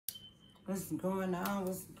What's going on?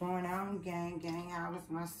 What's going on, gang? How is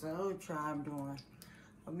my soul tribe doing?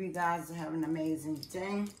 Hope you guys are having an amazing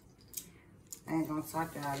day. I ain't gonna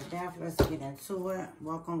talk you out of death. Let's get into it.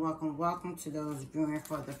 Welcome to those viewing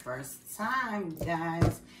for the first time,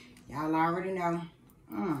 guys. Y'all already know.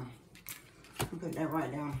 Put that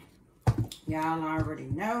right down. Y'all already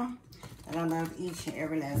know that I love each and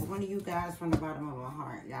every last one of you guys from the bottom of my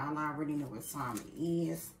heart. Y'all already know what time it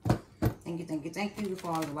is. Thank you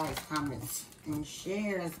for all the likes, comments, and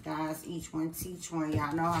shares, guys. Each one teach one.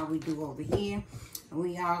 Y'all know how we do over here. And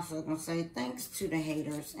we also gonna say thanks to the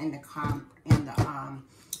haters in the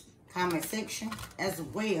comment section, as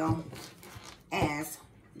well as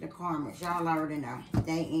the Karmics. Y'all already know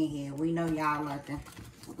they in here. We know y'all lurking.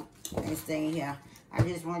 They stay here. I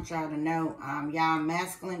just want y'all to know, y'all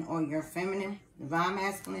masculine or you're feminine, divine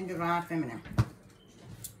masculine, divine feminine.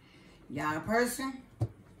 Y'all person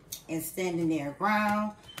is standing their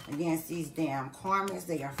ground against these damn karmics.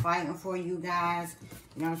 They are fighting for you guys.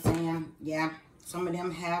 You know what I'm saying? Yeah, some of them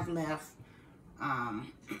have left.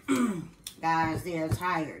 Guys, they're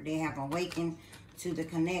tired. They have awakened to the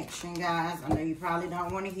connection, guys. I know you probably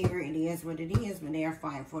don't want to hear it. It is what it is, but they are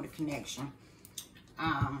fighting for the connection.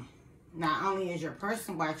 Not only is your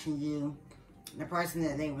person watching you, the person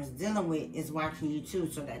that they was dealing with is watching you too.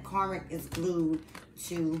 So that karmic is glued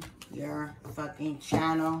to your fucking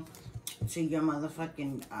channel, to your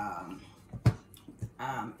motherfucking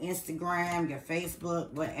Instagram, your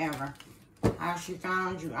Facebook, whatever. How she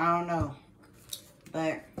found you, I don't know.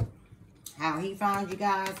 But how he found you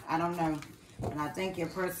guys, I don't know. But I think your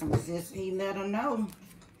person was just, he let her know,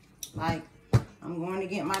 like, I'm going to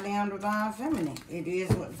get my damn divine feminine. It is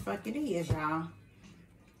what the fuck it is, y'all.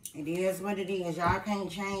 It is what it is. Y'all can't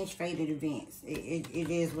change fated events. It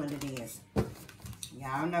is what it is.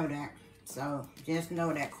 Y'all know that. So just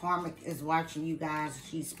know that karmic is watching you guys.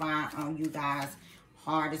 She's spying on you guys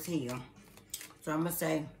hard as hell. So I'm going to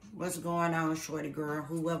say, what's going on, shorty girl,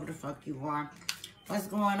 whoever the fuck you are. What's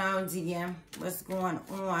going on, DM? What's going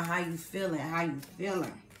on? How you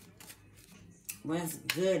feeling? What's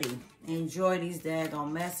goody? Enjoy these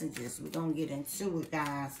daggone messages. We're going to get into it,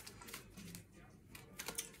 guys.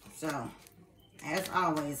 So, as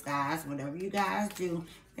always, guys, whatever you guys do,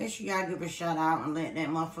 make sure y'all give a shout out and let that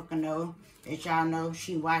motherfucker know that y'all know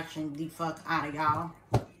she watching the fuck out of y'all.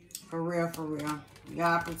 For real, for real.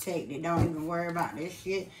 Y'all protected. Don't even worry about this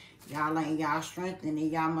shit. Y'all letting y'all strength and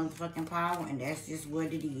y'all motherfucking power, and that's just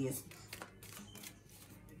what it is.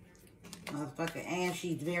 Motherfucker, and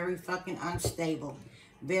she's very fucking unstable.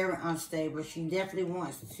 Very unstable. She definitely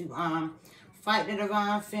wants to fight the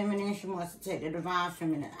divine feminine. She wants to take the divine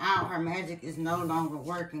feminine out. Her magic is no longer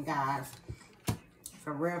working, guys.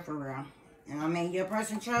 For real, for real. And I mean, your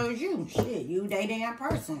person chose you. Shit, you they damn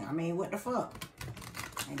person. I mean, what the fuck?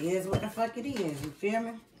 It is what the fuck it is. You feel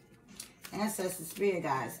me? Ancestors, spirit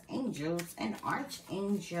guides, angels, and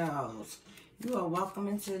archangels. You are welcome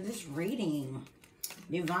into this reading.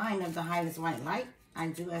 Divine of the highest white light, I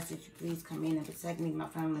do ask that you please come in and protect me, my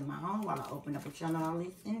family, my home, while I open up and channel all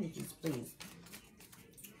these energies, please.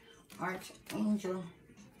 Archangel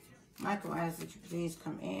Michael, I ask that you please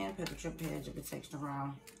come in, put a triple hedge of protection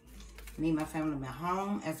around me, my family, my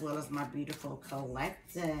home, as well as my beautiful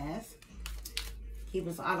collective. Keep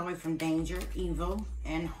us all the way from danger, evil,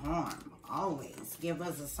 and harm. Always give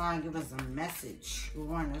us a sign, give us a message.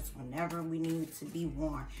 Warn us whenever we need to be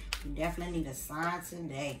warned. We definitely need a sign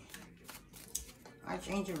today.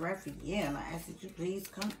 Archangel Raphael, I ask that you please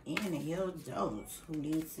come in and heal those who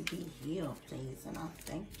need to be healed, please. And I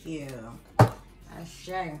thank you. I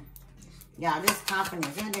share. Y'all, this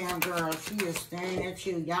confidence, that damn girl, she is staring at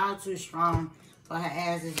you. Y'all too strong for her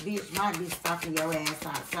ass. This bitch might be stalking your ass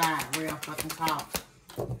outside. Real fucking talk.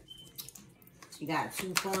 She got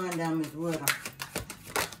 2 fun dummies with her.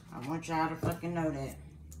 I want y'all to fucking know that.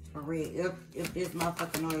 For real. If this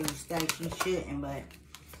motherfucker know you stay, she shouldn't, but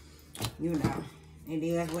you know. It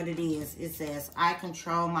is what it is. It says, I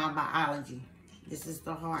control my biology. This is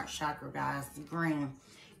the heart chakra, guys. The green.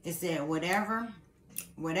 It said, whatever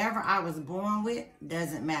I was born with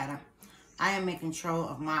doesn't matter. I am in control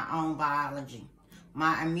of my own biology,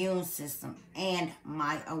 my immune system, and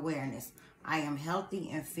my awareness. I am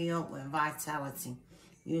healthy and filled with vitality.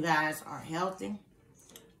 You guys are healthy.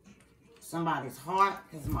 Somebody's heart,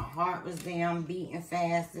 because my heart was damn beating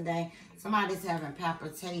fast today. Somebody's having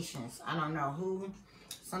palpitations. I don't know who.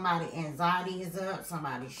 Somebody's anxiety is up.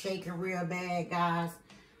 Somebody's shaking real bad, guys.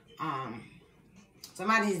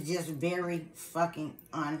 Somebody's just very fucking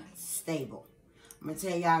unstable. I'm going to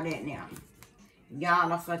tell y'all that now.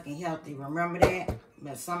 Y'all are fucking healthy. Remember that?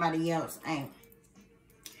 But somebody else ain't.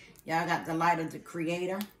 Y'all got the light of the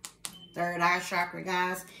creator. Third eye chakra,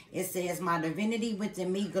 guys. It says, my divinity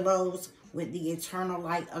within me glows with the eternal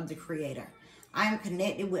light of the Creator. I am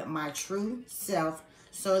connected with my true self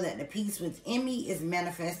so that the peace within me is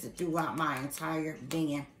manifested throughout my entire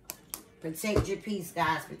being. Protect your peace,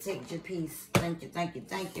 guys. Protect your peace. Thank you, thank you,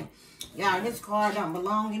 thank you. Y'all, this card don't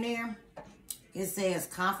belong in there. It says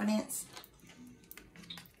confidence.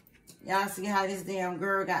 Y'all see how this damn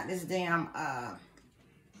girl got this damn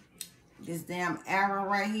arrow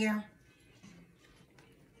right here?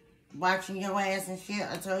 Watching your ass and shit.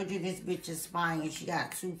 I told you this bitch is spying. She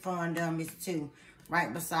got 2 fun dummies too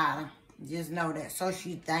right beside her. Just know that. So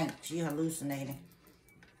she thinks she hallucinating.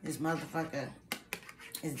 This motherfucker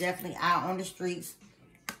is definitely out on the streets.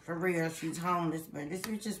 For real, she's homeless. But this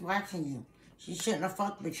bitch is watching you. She shouldn't have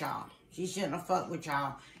fucked with y'all. She shouldn't have fucked with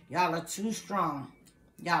y'all. Y'all are too strong.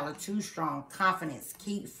 Y'all are too strong. Confidence.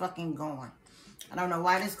 Keep fucking going. I don't know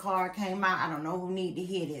why this card came out. I don't know who need to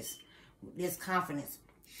hear this. This confidence.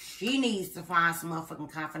 She needs to find some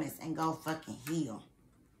motherfucking confidence and go fucking heal.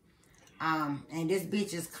 And this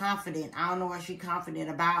bitch is confident. I don't know what she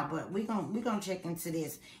confident about, but we gonna check into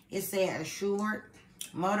this. It said assured,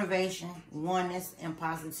 motivation, oneness, and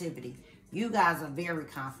positivity. You guys are very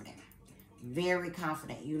confident. Very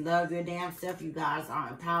confident. You love your damn self. You guys are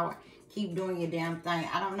empowered. Keep doing your damn thing.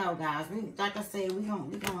 I don't know, guys. Like I said, we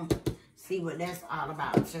gonna see what that's all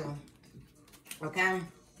about too. Okay?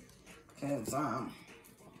 Cause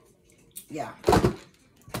yeah.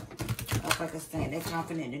 I fucking stand. They're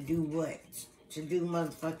confident to do what? To do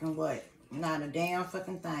motherfucking what? Not a damn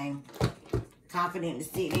fucking thing. Confident to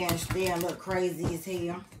sit there and stare and look crazy as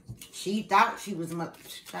hell. She thought she was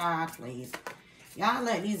child, please. Y'all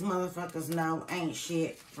let these motherfuckers know ain't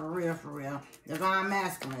shit. For real, for real. Divine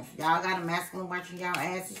masculine. Y'all got a masculine watching y'all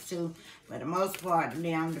asses too. But the most part, the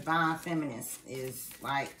damn divine feminines is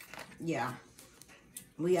like, yeah.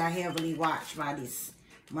 We are heavily watched by this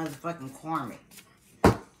motherfucking karmic.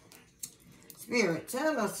 Spirit,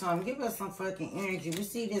 tell us something. Give us some fucking energy. We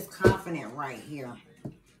see this confident right here.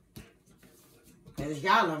 Because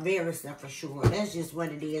y'all are very self-assured. That's just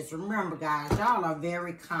what it is. Remember, guys, y'all are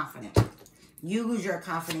very confident. Use your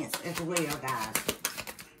confidence as well, guys.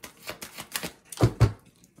 I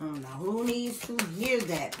don't know who needs to hear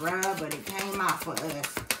that, bruh, but it came out for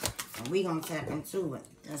us. And we gonna tap into it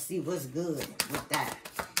and see what's good with that.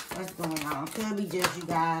 What's going on? Could be just you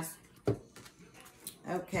guys.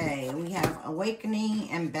 Okay, we have awakening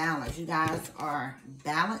and balance. You guys are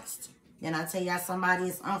balanced. Then I tell y'all somebody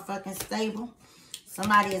is unfucking stable.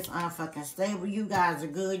 Somebody is unfucking stable. You guys are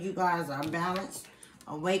good. You guys are balanced.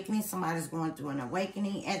 Awakening. Somebody's going through an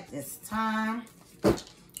awakening at this time.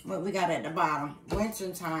 What we got at the bottom?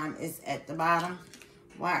 Winter time is at the bottom.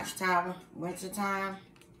 Watchtower. Winter time.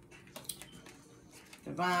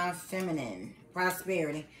 Divine feminine.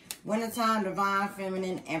 Prosperity. Wintertime, divine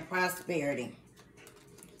feminine, and prosperity.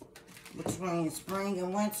 Between spring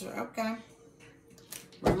and winter. Okay.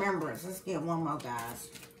 Remembrance. Let's get one more, guys.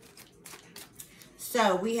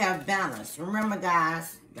 So, we have balance. Remember,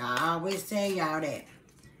 guys, I always tell y'all that.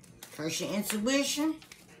 Trust your intuition.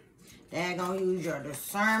 They're going to use your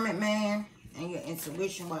discernment, man, and your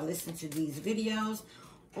intuition while listening to these videos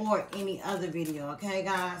or any other video, okay,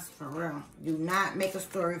 guys? For real. Do not make a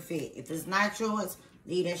story fit. If it's not yours,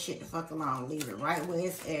 leave that shit the fuck alone. Leave it right where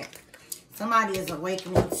it's at. Somebody is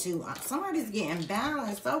awakening to, somebody's getting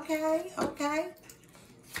balanced. Okay, okay.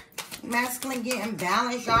 Masculine getting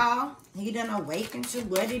balanced, y'all. He done awakened to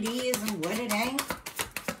what it is and what it ain't.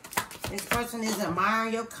 This person is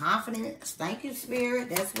admiring your confidence. Thank you, Spirit.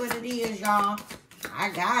 That's what it is, y'all. I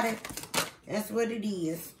got it. That's what it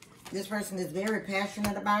is. This person is very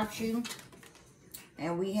passionate about you.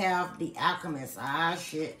 And we have the alchemist. Ah,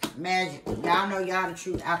 shit. Magic. Y'all know y'all the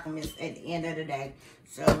true alchemist at the end of the day.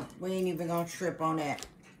 So, we ain't even gonna trip on that.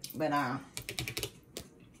 But,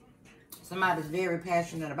 somebody's very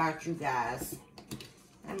passionate about you guys.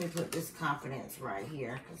 Let me put this confidence right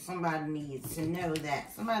here. Because somebody needs to know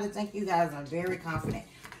that. Somebody think you guys are very confident.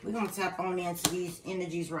 We're going to tap on into these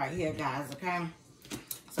energies right here, guys, okay?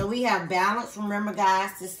 So we have balance. Remember,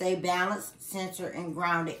 guys, to stay balanced, centered, and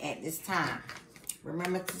grounded at this time.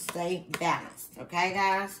 Remember to stay balanced, okay,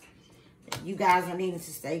 guys? You guys are needing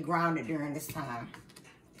to stay grounded during this time.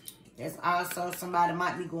 There's also somebody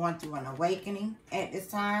might be going through an awakening at this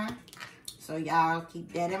time. So y'all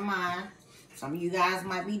keep that in mind. Some of you guys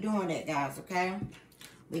might be doing that, guys, okay?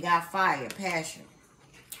 We got fire, passion.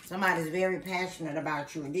 Somebody's very passionate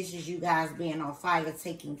about you. And this is you guys being on fire,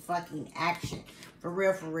 taking fucking action. For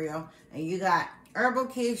real, for real. And you got herbal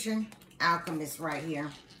kitchen, alchemist right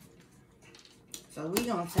here. So we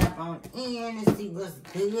gonna tap on in and see what's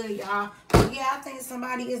good, y'all. Yeah, I think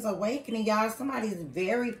somebody is awakening, y'all. Somebody's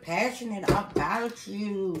very passionate about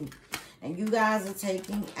you. And you guys are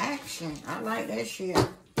taking action. I like that shit.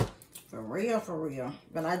 For real, for real.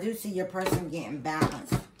 But I do see your person getting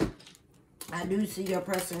balanced. I do see your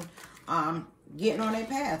person getting on their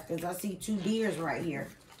path. Because I see 2 deers right here.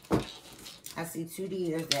 I see 2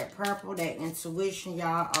 deers. That purple, that intuition,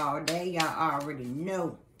 y'all all day. Y'all already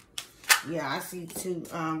know. Yeah, I see 2.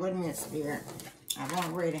 Wait a minute, Spirit. I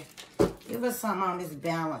want ready. Give us something on this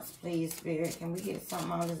balance, please, Spirit. Can we get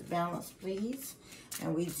something on this balance, please?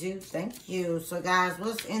 And we do. Thank you. So, guys,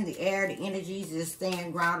 what's in the air? The energies is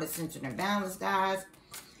staying grounded, centered, and balanced, guys.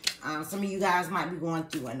 Some of you guys might be going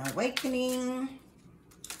through an awakening.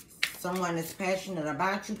 Someone is passionate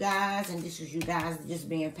about you guys. And this is you guys just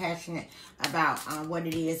being passionate about what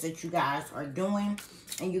it is that you guys are doing.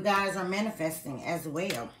 And you guys are manifesting as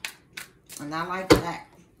well. And I like that.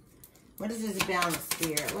 What is this balance,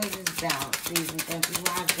 Spirit? What is this balance, please and thank you?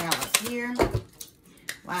 Why is balance here?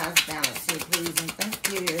 Why is balance here, please and thank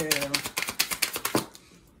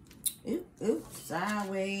you? Oop,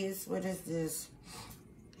 sideways. What is this?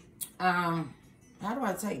 How do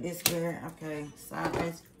I take this, Spirit? Okay,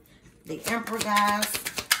 sideways. The Emperor, guys.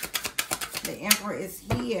 The Emperor is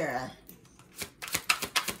here.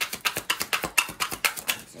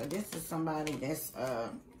 So this is somebody that's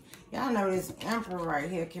y'all know this Emperor right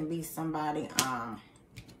here can be somebody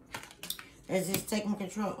that's just taking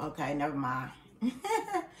control. Okay, never mind.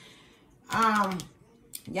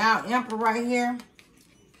 Y'all Emperor right here.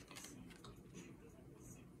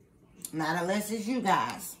 Not unless it's you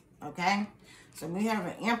guys. Okay? So we have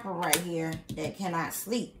an Emperor right here that cannot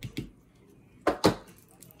sleep.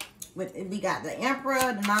 We got the Emperor,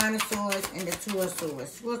 the 9 of Swords, and the 2 of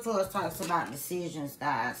Swords. 2 of Swords talks about decisions,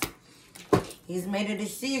 guys. He's made a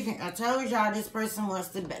decision. I told y'all this person wants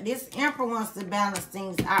to, this Emperor wants to balance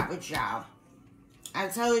things out with y'all. I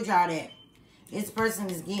told y'all that. This person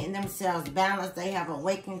is getting themselves balanced. They have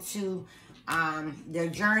awakened to their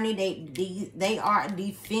journey. They are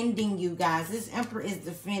defending you guys. This Emperor is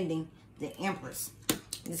defending the Empress.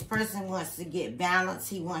 This person wants to get balanced.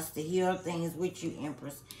 He wants to heal things with you,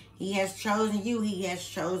 Empress. He has chosen you. He has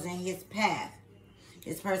chosen his path.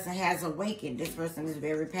 This person has awakened. This person is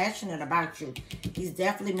very passionate about you. He's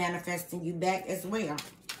definitely manifesting you back as well.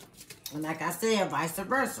 And like I said, vice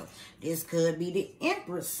versa. This could be the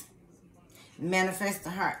Empress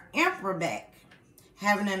manifesting her Emperor back.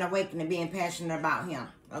 Having an awakening, being passionate about him.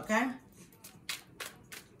 Okay?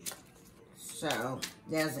 So,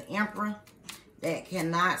 there's an Emperor that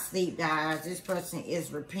cannot sleep, guys. This person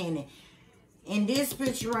is repenting. In this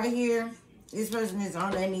picture right here, this person is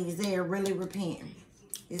on their knees. They are really repenting.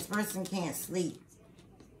 This person can't sleep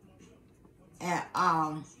at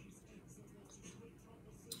all.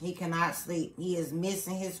 He cannot sleep. He is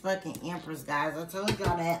missing his fucking Empress, guys. I told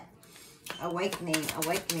y'all that. Awakening,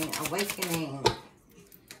 awakening, awakening.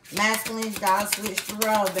 Masculines, y'all switch the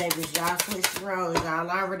role, babies. Y'all switch the roles. Y'all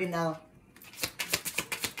already know.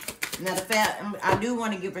 Now, the fact, I do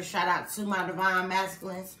want to give a shout out to my divine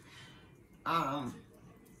masculines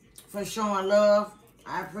for showing love.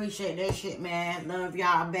 I appreciate that shit, man. Love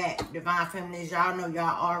y'all back. Divine feminines, y'all know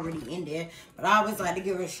y'all already in there. But I always like to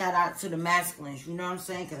give a shout out to the masculines. You know what I'm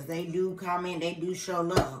saying? Because they do comment. They do show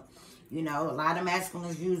love. You know, a lot of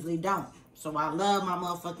masculines usually don't. So I love my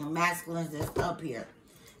motherfucking masculines that's up here.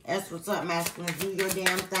 That's what's up, masculines. Do your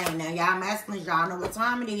damn thing. Now, y'all masculines, y'all know what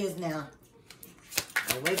time it is now.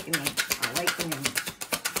 Awakening. Awakening.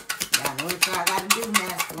 Y'all know what y'all got to do,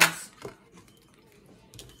 masculines.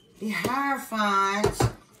 The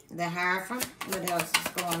Hierophant. The Hierophant. What else is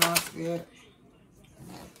going on, Spirit?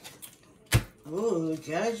 Ooh,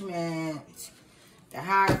 Judgment. The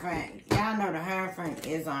Hierophant. Y'all know the Hierophant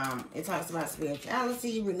is, it talks about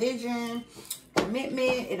spirituality, religion,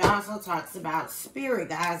 commitment. It also talks about spirit,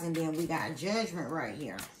 guys. And then we got Judgment right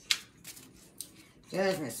here.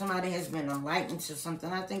 Judgment. Somebody has been enlightened to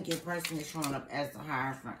something. I think your person is showing up as the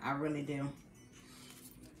Hierophant. I really do.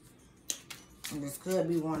 And this could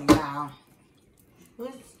be one of y'all.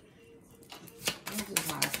 What's this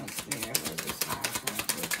Hierophant, Spirit? What's this Hierophant?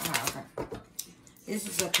 What's the Hierophant? This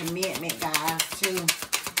is a commitment, guys, too.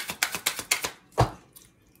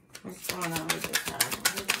 What's going on with this Hierophant?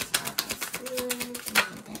 What's this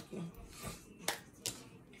Hierophant? Thank you.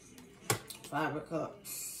 5 of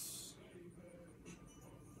Cups.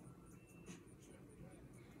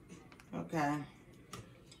 Okay.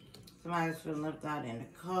 Somebody's feeling left out in the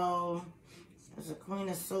cold. There's a Queen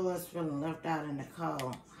of Swords feeling left out in the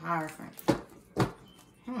cold. Hierophant.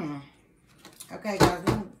 Okay, guys.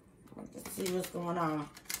 Let's see what's going on.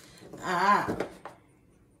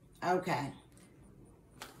 Okay.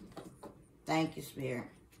 Thank you, Spirit.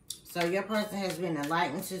 So your person has been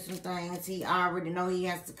enlightened to some things. He already know he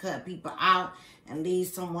has to cut people out and leave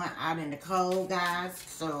someone out in the cold, guys.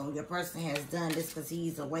 So your person has done this because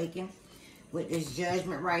he's awakened. With this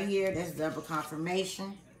judgment right here, that's double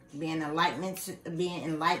confirmation. Being enlightened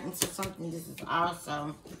to something. This is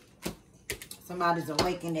also somebody's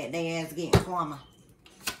awakened that they ass getting karma.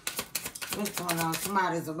 What's going on?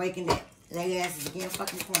 Somebody's awakened that they ass is getting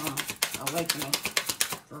fucking karma. Awakening.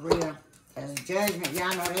 For real. As judgment, y'all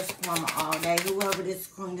know that's karma all day. Whoever this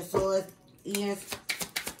Queen of Swords is,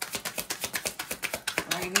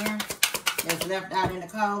 right here, that's left out in the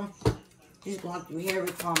cold, she's going through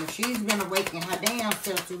heavy karma. She's been awakening her damn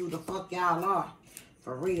self to who the fuck y'all are.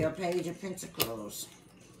 For real. Page of Pentacles.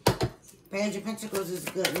 Page of Pentacles is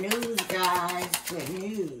good news, guys. Good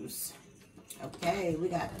news. Okay, we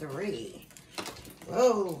got 3.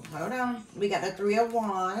 Whoa, hold on. We got the 3 of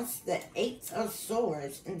Wands, the 8 of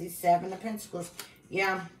Swords, and the 7 of Pentacles.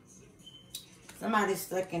 Yeah. Somebody's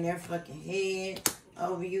stuck in their fucking head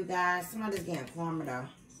over you guys. Somebody's getting karma, though.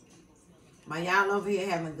 But y'all over here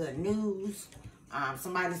having good news.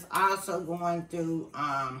 Somebody's also going through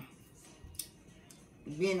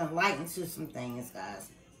being enlightened to some things, guys.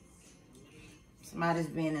 Somebody's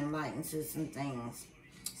being enlightened to some things.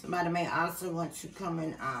 Somebody may also want to come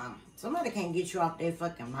in. Somebody can't get you off their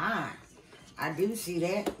fucking mind. I do see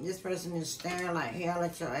that. This person is staring like hell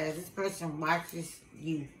at your ass. This person watches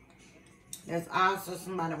you. There's also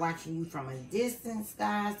somebody watching you from a distance,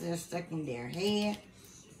 guys. They're stuck in their head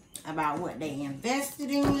about what they invested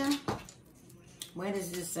in. What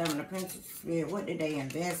is this 7 of Pentacles Spirit? What did they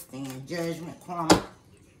invest in? Judgment, karma.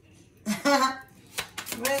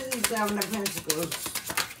 What is this 7 of Pentacles?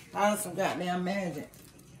 Oh, some goddamn magic.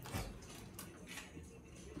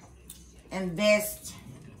 Invest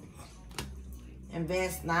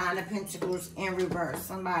 9 of Pentacles in reverse.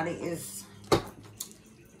 Somebody is,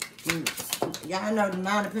 y'all know the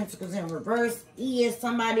 9 of Pentacles in reverse is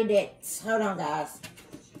somebody that, hold on guys,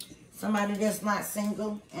 somebody that's not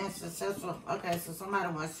single and successful. Okay, so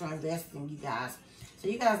somebody wants to invest in you guys. So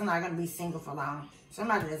you guys are not going to be single for long.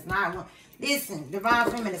 Somebody that's not, listen, Divine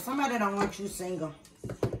Feminine, somebody don't want you single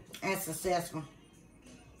and successful.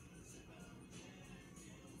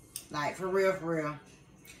 Like, for real, for real.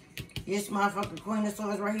 This motherfucking Queen of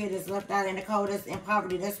Swords right here that's left out in the cold, that's in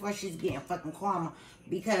poverty. That's why she's getting fucking karma.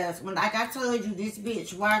 Because, when, like I told you, this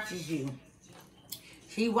bitch watches you.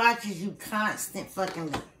 She watches you constantly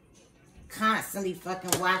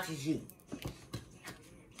fucking watches you.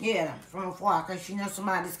 Yeah, from afar. Because she knows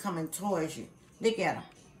somebody's coming towards you. Look at her.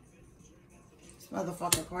 This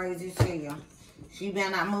motherfucker crazy as hell. She better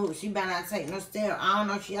not move. She better not take no step. I don't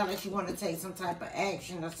know. She like she want to take some type of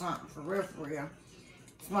action or something. For real, for real.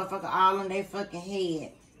 This motherfucker all in their fucking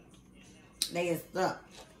head. They is stuck.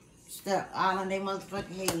 Stuck all in their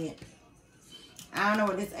motherfucking head. I don't know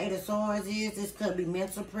what this 8 of Swords is. This could be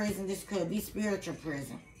mental prison. This could be spiritual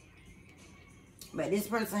prison. But this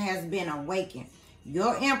person has been awakened.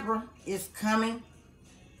 Your Emperor is coming.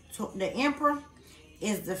 The Emperor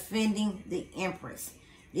is defending the Empress.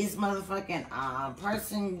 This motherfucking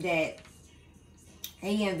person that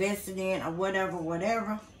he invested in or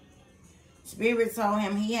whatever. Spirit told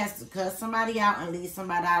him he has to cut somebody out and leave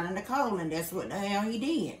somebody out in the cold. And that's what the hell he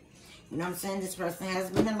did. You know what I'm saying? This person has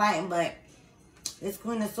been enlightened. But this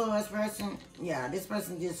Queen of Swords person, yeah, this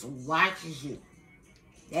person just watches you.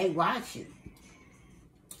 They watch you.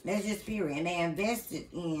 That's just period. And they invested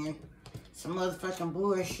in some motherfucking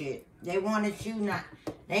bullshit. They wanted you not.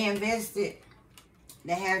 They invested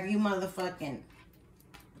to have you motherfucking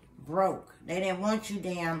broke. They didn't want you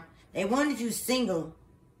damn. They wanted you single,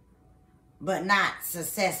 but not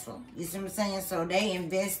successful. You see what I'm saying? So they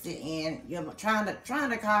invested in you, trying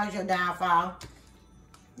to cause your downfall.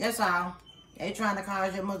 That's all. They trying to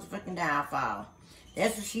cause your motherfucking downfall.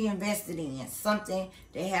 That's what she invested in. Something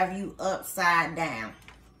to have you upside down.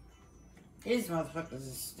 These motherfuckers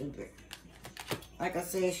is stupid. Like I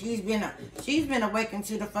said, she's been awakened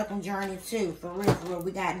to the fucking journey too. For real, for real.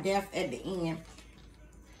 We got death at the end.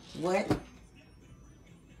 What?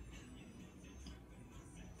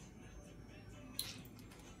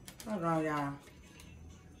 Hold on, y'all.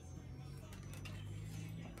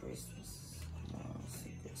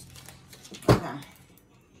 Okay.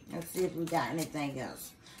 Let's see if we got anything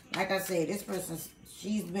else. Like I said, this person,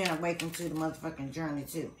 she's been awakened to the motherfucking journey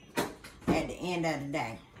too. At the end of the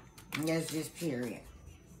day. And that's just period.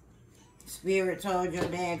 Spirit told your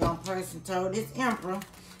daggone person, told this Emperor,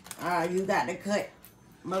 you got to cut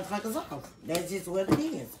motherfuckers off. That's just what it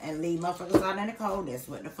is. And leave motherfuckers out in the cold. That's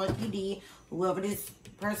what the fuck you did. Whoever this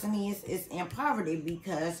person is in poverty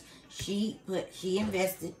because she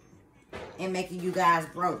invested in making you guys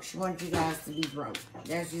broke. She wanted you guys to be broke.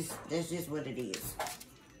 That's just what it is.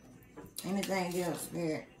 Anything else,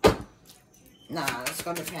 Spirit? Nah, let's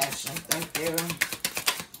go to passion. Thank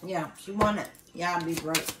you. Yeah, she wanted y'all to be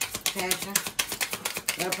broke. Passion.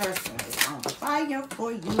 Your person is on fire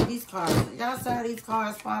for you. These cards. Y'all saw these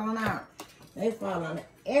cards falling out. They falling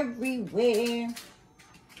everywhere.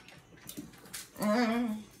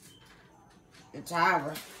 The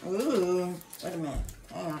tower. Ooh. Wait a minute.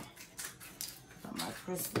 Damn. Put my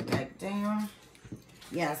crystal back down.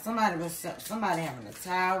 Yeah, somebody having a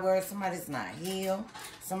tower. Somebody's not healed.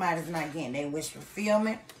 Somebody's not getting their wish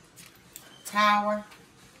fulfillment. Tower.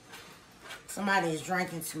 Somebody is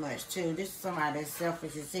drinking too much too. This is somebody that's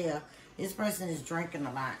selfish as hell. This person is drinking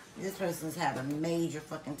a lot. This person is having major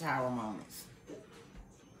fucking tower moments.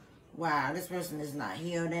 Wow, this person is not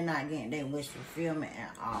healed. They're not getting their wish fulfillment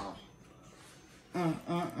at all.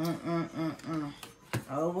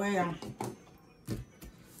 Oh well.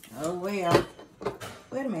 Oh well.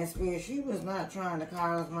 Wait a minute, Spirit. She was not trying to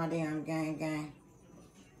cause my damn gang.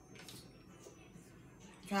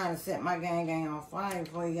 Trying to set my gang on fire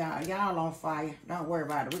for y'all. Y'all on fire. Don't worry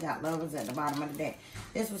about it. We got lovers at the bottom of the deck.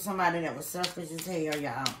 This was somebody that was selfish as hell,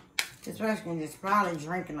 y'all. This person is probably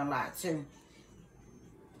drinking a lot, too.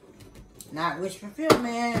 Not wish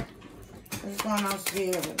fulfillment. What's going on,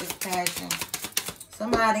 Spirit, with this passion?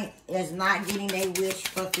 Somebody is not getting their wish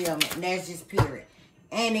fulfillment. And that's just period.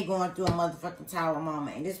 And they're going through a motherfucking tower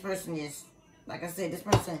moment. And this person is, like I said, this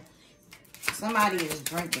person... Somebody is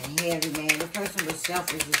drinking heavy, man. This person was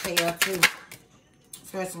selfish as hell, too. This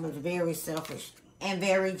person was very selfish and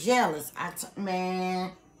very jealous.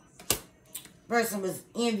 Man. Person was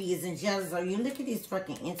envious and jealous. Oh, you look at this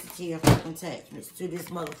fucking entity of fucking attachments to this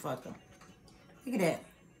motherfucker. Look at that.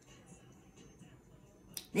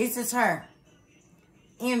 This is her.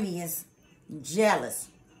 Envious, jealous.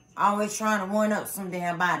 Always trying to one up some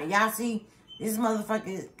damn body. Y'all see? This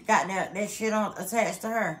motherfucker got that shit on attached to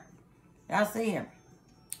her. Y'all see him?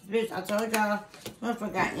 Bitch, I told y'all,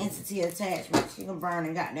 motherfucker got entity attachment. She gonna burn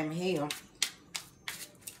in goddamn hell.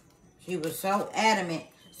 She was so adamant,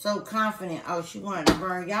 so confident. Oh, she wanted to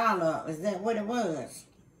burn y'all up. Is that what it was?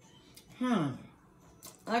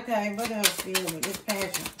 Okay, what else feel with this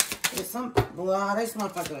passion? There's some, well, this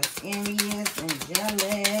motherfucker is envious and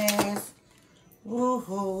jealous.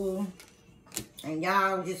 Woohoo. And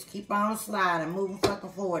y'all just keep on sliding, moving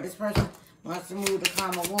fucking forward. This person wants to move to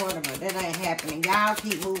calmer water, but that ain't happening. Y'all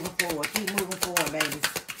keep moving forward. Keep moving forward, babies.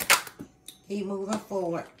 Keep moving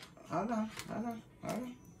forward. Hold on.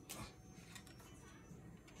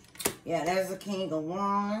 Yeah, there's a King of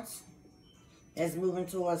Wands. That's moving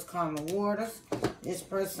towards calmer waters. This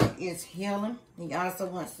person is healing. He also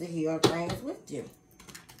wants to heal things with you.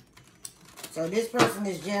 So this person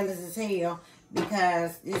is jealous as hell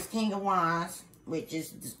because this King of Wands, which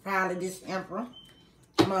is probably this Emperor,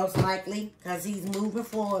 most likely, because he's moving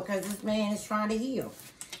forward, because this man is trying to heal.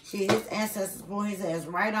 Shit, his ancestors pull his ass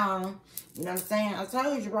right on. You know what I'm saying? I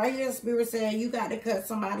told you right here, Spirit said you got to cut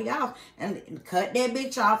somebody off and cut that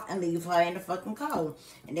bitch off and leave her in the fucking cold.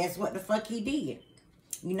 And that's what the fuck he did.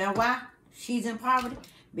 You know why? She's in poverty.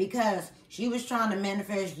 Because she was trying to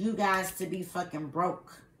manifest you guys to be fucking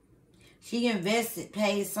broke. She invested,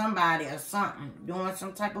 paid somebody or something, doing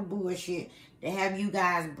some type of bullshit to have you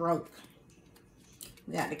guys broke.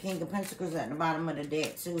 We got the King of Pentacles at the bottom of the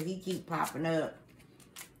deck, too. He keep popping up.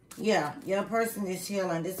 Yeah, your person is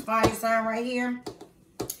healing. This fire sign right here,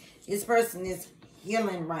 this person is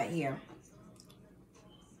healing right here.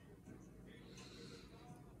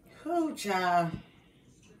 Whew, child.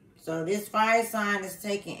 So this fire sign is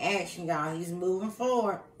taking action, y'all. He's moving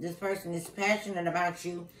forward. This person is passionate about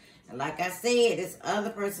you. And like I said, this other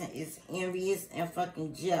person is envious and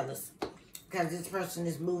fucking jealous. Because this person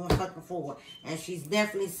is moving fucking forward. And she's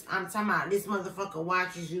definitely, I'm talking about, this motherfucker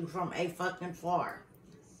watches you from a fucking far.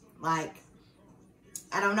 Like,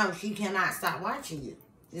 I don't know. She cannot stop watching you.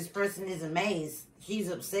 This person is amazed. She's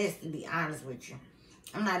obsessed, to be honest with you.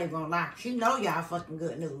 I'm not even gonna lie. She know y'all fucking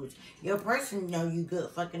good news. Your person know you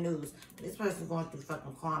good fucking news. This person's going through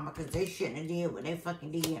fucking karma because they shouldn't have did what they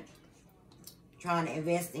fucking did. Trying to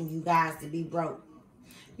invest in you guys to be broke.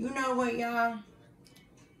 You know what, y'all?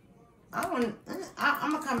 I'm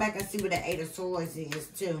gonna come back and see what the Eight of Swords is,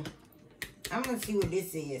 too. I'm gonna see what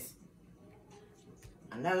this is.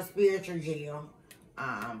 Another spiritual jail.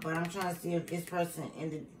 But I'm trying to see if this person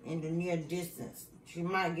in the near distance, she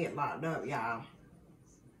might get locked up, y'all.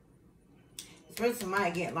 This person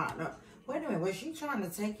might get locked up. Wait a minute, was she trying to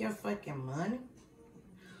take your fucking money?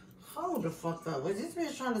 Hold the fuck up. Was this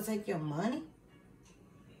bitch trying to take your money?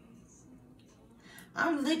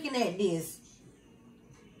 I'm looking at this.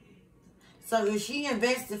 So if she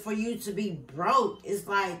invested for you to be broke, it's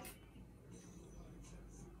like,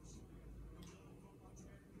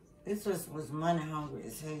 this was money hungry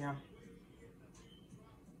as hell.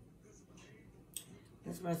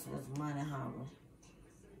 This person was money hungry.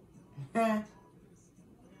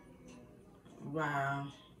 Wow.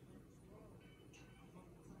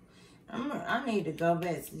 I need to go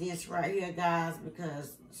back to this right here, guys,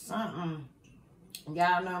 because something,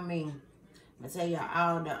 y'all know me. I'm gonna tell y'all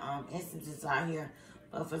all the instances out here,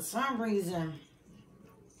 but for some reason,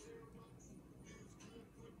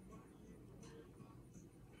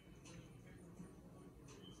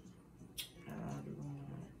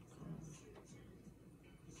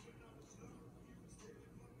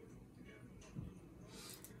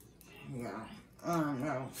 yeah,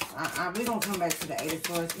 no. We're going to come back to the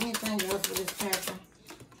 84th. Anything else for this chapter?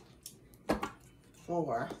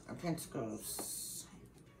 4 of Pentacles.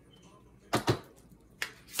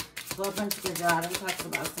 4 of Pentacles, y'all. I'm talking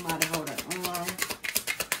about somebody holding on.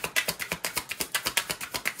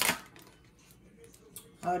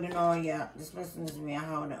 Holding on, yeah. This person is being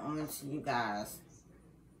holding on to you guys.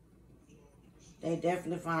 They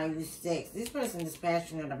definitely find you sex. This person is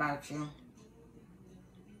passionate about you.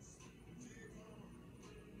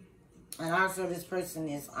 And also this person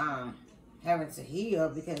is having to heal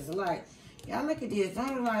because like, y'all look at this.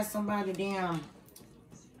 Don't look like somebody damn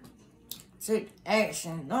took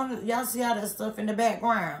action. Don't y'all see all that stuff in the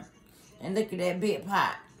background? And look at that big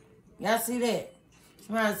pot. Y'all see that?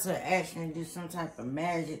 Somebody took action and do some type of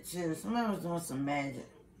magic too. Somebody was doing some magic.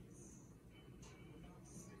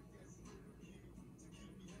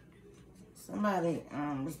 Somebody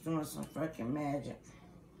was doing some fucking magic.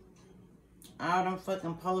 All them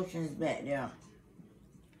fucking potions back there.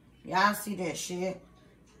 Y'all see that shit?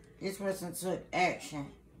 This person took action.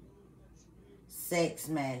 Sex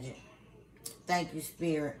magic. Thank you,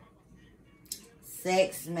 Spirit.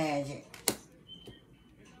 Sex magic.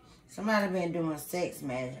 Somebody been doing sex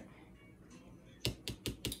magic.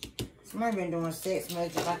 Somebody been doing sex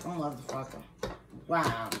magic like a motherfucker.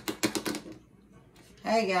 Wow.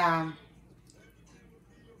 Hey, y'all.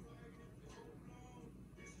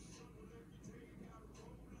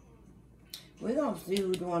 We're going to see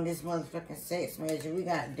who's doing this motherfucking sex magic. We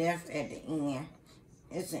got death at the end.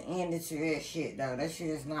 It's an end to that shit, though. That shit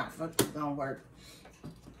is not fucking going to work.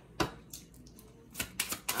 Who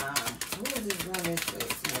is this doing this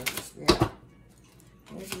sex magic, Spirit?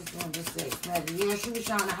 Who is this doing this sex magic? Yeah, she was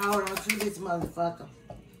trying to hold on to this motherfucker.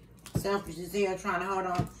 Selfish as hell, trying to hold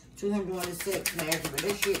on to him doing the sex magic. But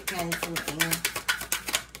this shit came to an end.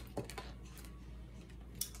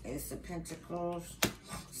 It's the Pentacles.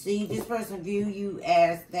 See, this person view you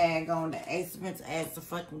as daggone the Ace of Pentacles as the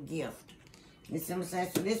fucking gift. You see what I'm saying?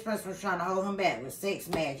 So this person was trying to hold him back with sex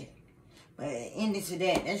magic. But it ended to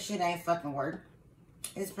that shit ain't fucking work.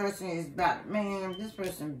 This person is about, man, this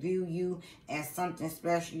person view you as something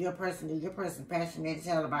special. Your person passionate as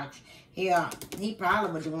hell about you. Hell, he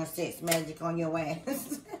probably was doing sex magic on your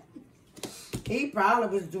ass. He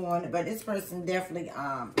probably was doing it, but this person definitely,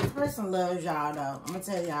 this person loves y'all though. I'm gonna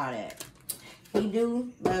tell y'all that. He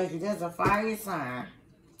do love you. There's a fire sign,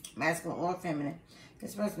 masculine or feminine.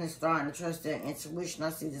 This person is starting to trust their intuition.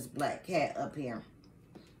 I see this black cat up here.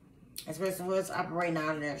 This person was operating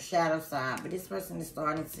out of their shadow side, but this person is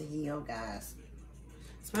starting to heal, guys.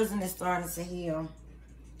 This person is starting to heal.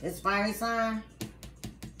 This fire sign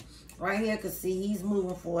right here, cause see, he's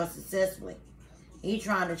moving forward successfully. He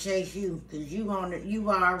trying to chase you, cause you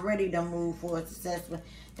are ready to move forward successfully.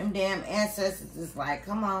 Them damn ancestors is like,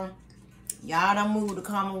 come on. Y'all done moved to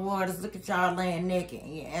calmer waters. Look at y'all laying naked.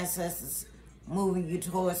 And your ancestors moving you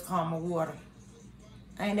towards calmer water.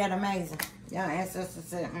 Ain't that amazing? Y'all ancestors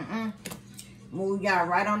said, move y'all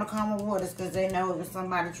right on the calmer waters because they know it was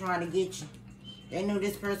somebody trying to get you. They knew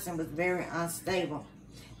this person was very unstable.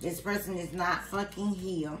 This person is not fucking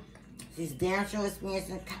healed. She's damn sure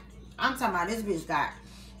experiencing... I'm talking about this bitch got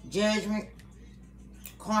judgment,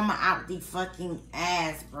 karma out the fucking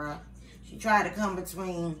ass, bro. She tried to come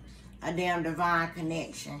between a damn divine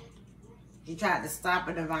connection. She tried to stop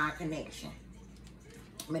a divine connection.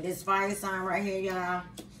 But this fire sign right here, y'all,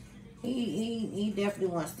 he definitely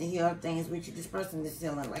wants to heal things with you. This person is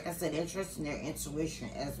healing. Like I said, they're trusting their intuition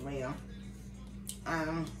as well.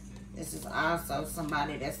 This is also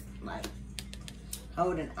somebody that's like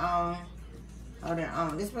holding on.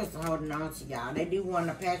 This person holding on to y'all. They do want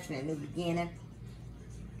a passionate new beginning.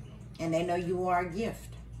 And they know you are a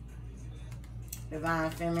gift. Divine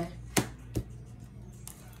feminine.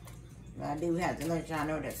 I do have to let y'all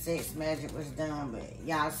know that sex magic was done, but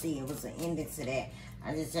y'all see it was an ending to that.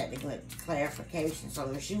 I just had to get clarification.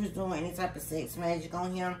 So if she was doing any type of sex magic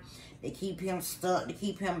on him to keep him stuck, to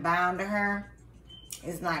keep him bound to her,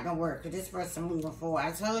 it's not going to work. Because this person moving forward,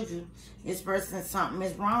 I told you, this person, something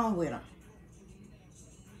is wrong with him.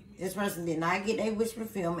 This person did not get their wish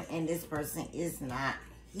fulfillment, and this person is not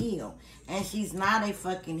healed. And she's not a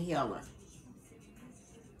fucking healer.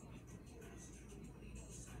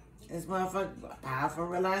 This motherfucker, powerful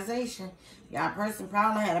realization. Y'all person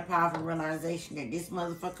probably had a powerful realization that this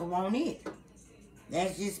motherfucker won't it.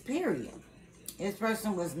 That's just period. This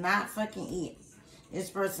person was not fucking it. This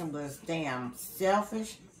person was damn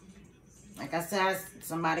selfish. Like I said,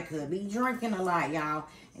 somebody could be drinking a lot, y'all.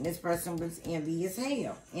 And this person was envious as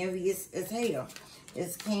hell. Envious as hell.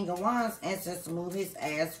 This King of Wands ancestor move his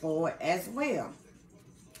ass forward as well.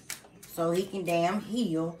 So he can damn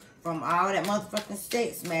heal from all that motherfucking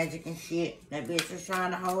sex magic and shit. That bitch was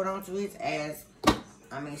trying to hold on to his ass.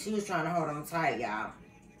 I mean, she was trying to hold on tight, y'all.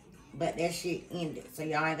 But that shit ended. So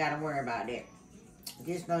y'all ain't got to worry about that.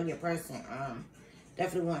 Just know your person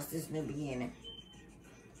definitely wants this new beginning.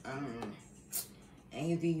 And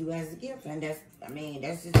he view you as a gift. And that's, I mean,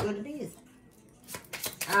 that's just what it is.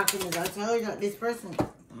 Alchemist, I told you, this person,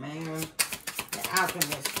 man, the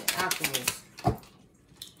alchemist.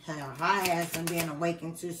 Hell, her ass and being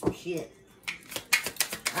awakened to some shit.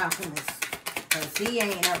 Alchemist. Because he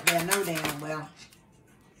ain't up there no damn well.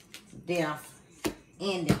 Death.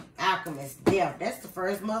 Ending. Alchemist. Death. That's the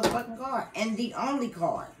first motherfucking card. And the only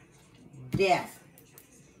card. Death.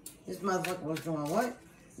 This motherfucker was doing what?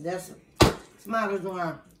 Death. Somebody was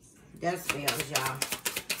doing death spells, y'all.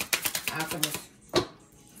 Alchemist.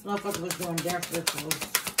 This motherfucker was doing death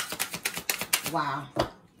rituals. Wow.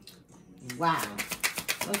 Wow.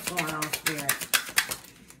 What's going on, Spirit?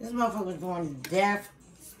 This motherfucker was doing death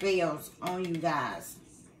spells on you guys.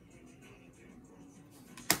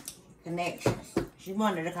 Connections. She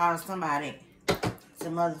wanted to cause somebody to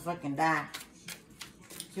motherfucking die.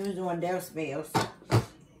 She was doing death spells.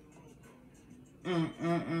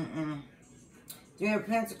 Three of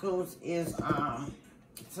Pentacles is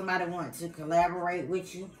somebody wanted to collaborate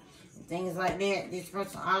with you. And things like that. This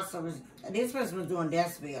person also was, this person was doing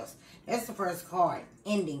death spells. That's the first card.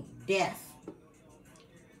 Ending. Death.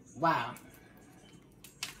 Wow.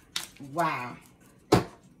 Wow.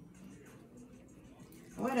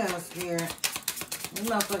 What else, Spirit? This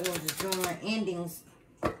motherfucker was just doing endings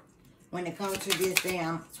when it comes to this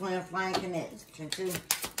damn twin flame connection, too.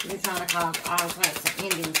 You're trying to cause all types of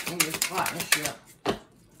endings in this partnership.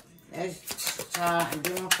 That's child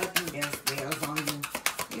doing fucking death spells on you.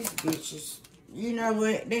 These bitches. You know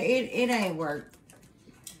what? It ain't work.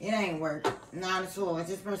 It ain't work. Not at all.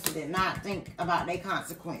 This person did not think about their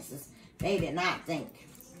consequences. They did not think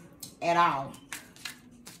at all.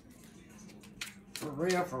 For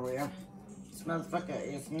real, for real. This motherfucker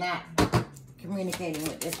is not communicating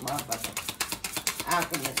with this motherfucker.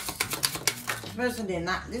 Alchemist. This person did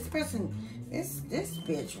not. This person, this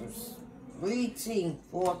bitch was read T,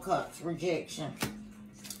 4 cups, rejection.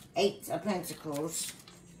 8 of Pentacles.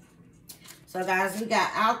 So, guys, we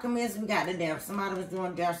got Alchemist, we got the Death. Somebody was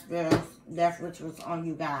doing death spells, death rituals on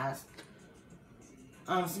you guys.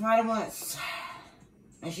 Somebody wants,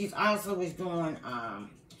 and she's also was doing,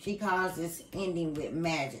 she calls this ending with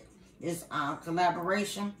magic. This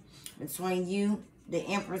collaboration between you, the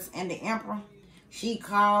Empress, and the Emperor. She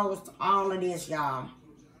caused all of this, y'all.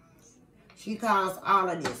 She caused all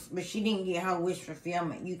of this, but she didn't get her wish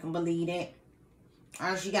fulfillment. You can believe that.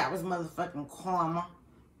 All she got was motherfucking karma,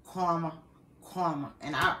 karma, karma.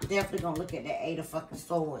 And I'm definitely gonna look at that 8 of fucking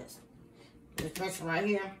swords. This person right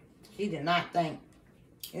here, she did not think.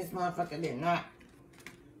 This motherfucker did not.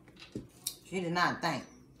 She did not think.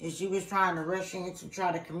 If she was trying to rush in to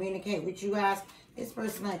try to communicate with you guys, this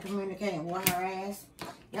person ain't communicating with her ass.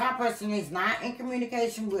 Y'all person is not in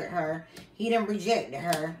communication with her. He done rejected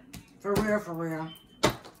her. For real, for real.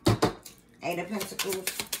 8 of Pentacles.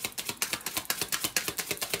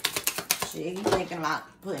 Shit, he thinking about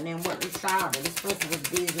putting in work with child, but this person was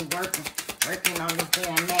busy working on this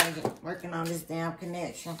damn magic, working on this damn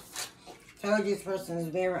connection. Told you this person is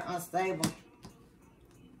very unstable.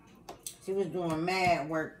 She was doing mad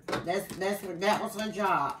work. That was her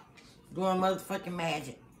job, doing motherfucking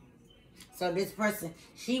magic. So this person,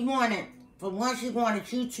 she wanted, for one, she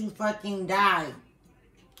wanted you to fucking die.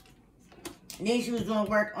 And then she was doing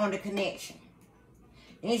work on the connection.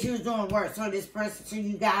 Then she was doing work so this person, so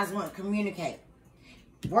you guys wouldn't communicate.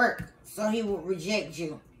 Work, so he would reject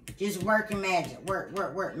you. Just working magic. Work,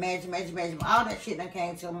 magic. All that shit that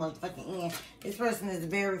came to a motherfucking end. This person is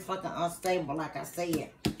very fucking unstable, like I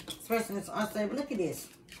said. This person is unstable. Look at this.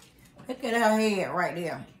 Look at her head right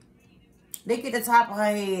there. Look at the top of her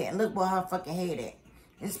head and look where her fucking head at.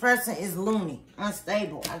 This person is loony,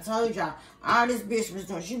 unstable. I told y'all, all this bitch was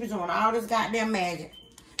doing, she was doing all this goddamn magic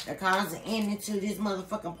that caused an ending to this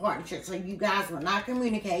motherfucking partnership. So you guys would not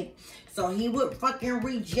communicate. So he would fucking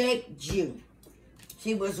reject you.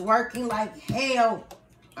 She was working like hell.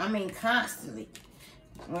 I mean, constantly.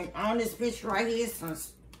 When on this picture right here,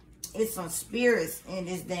 it's some spirits in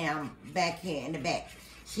this damn back here in the back.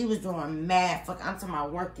 She was doing mad fuck. I'm talking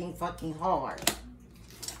about working fucking hard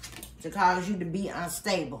to cause you to be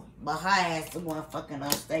unstable. But her ass the one fucking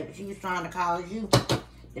unstable. She was trying to cause you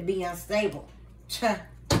to be unstable.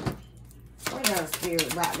 What else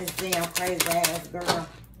spirit about this damn crazy ass girl?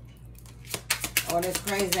 Or this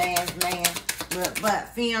crazy ass man.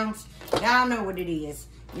 But films, y'all know what it is.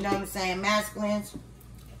 You know what I'm saying? Masculines.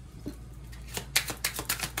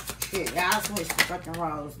 Shit, y'all switch the fucking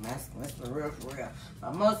roles, masculines, for real, for real.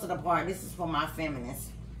 But most of the part, this is for my feminists.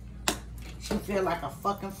 She feel like a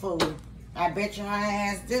fucking fool. I bet you her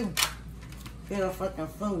ass do. Feel fucking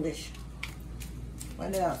foolish.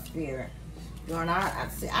 What else, spirit? Going on,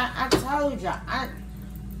 I told y'all,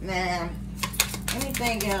 man,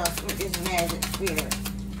 anything else with this magic spirit,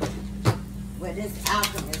 with this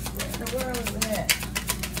alchemist, where the world is that?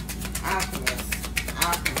 Alchemist.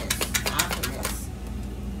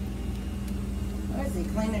 What is he,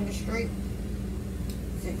 cleaning the street?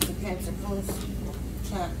 60 Pentacles.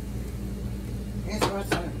 This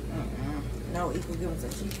person, no equal givers, so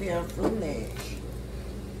she feel foolish.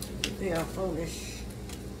 She feel foolish.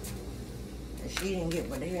 If she didn't get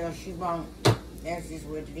what the hell she want, that's just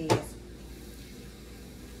what it is.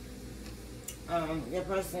 Your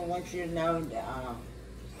person wants you to know that,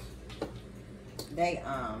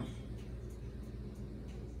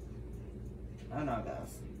 hold on,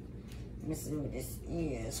 guys. Let me see what this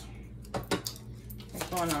is. What's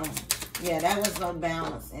going on? Yeah, that was no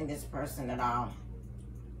balance in this person at all.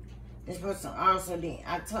 This person also didn't,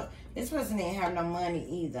 this person didn't have no money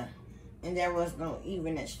either. And there was no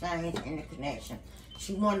even exchange in the connection.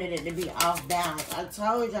 She wanted it to be off balance. I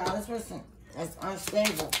told y'all, this person is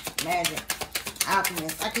unstable. Magic.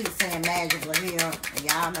 Alchemist. I keep saying magic, but here,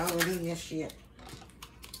 y'all know what it is. Shit.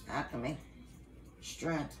 Alchemy.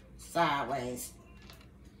 Strength. Sideways.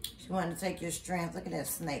 She wanted to take your strength. Look at that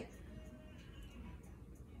snake.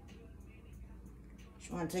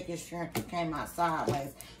 She wanted to take your strength. It came out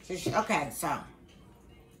sideways. So she, okay, so.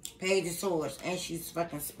 Page of Swords. And she's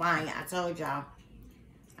fucking spying. I told y'all.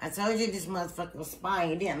 I told you this motherfucker was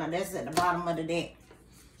spying. Didn't I? That's at the bottom of the deck.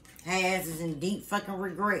 Her ass is in deep fucking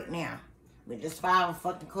regret now. With this 5 of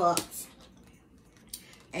fucking cups.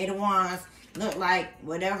 8 of Wands. Look like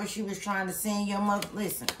whatever she was trying to send your mother.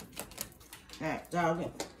 Listen. That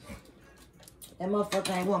dog. That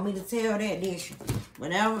motherfucker ain't want me to tell that, did she?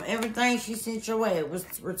 Whatever, everything she sent your way, it was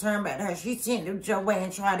returned back to her. She sent it your way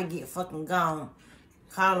and tried to get fucking gone.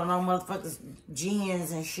 Calling on motherfuckers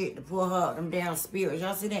jinns and shit to pull her up them down spirits.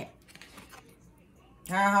 Y'all see that?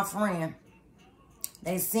 Her and her friend.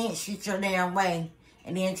 They sent shit your damn way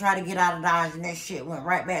and then try to get out of Dodge and that shit went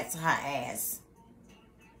right back to her ass.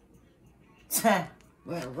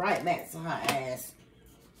 Went right back to her ass.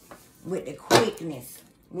 With the quickness.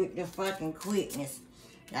 With the fucking quickness.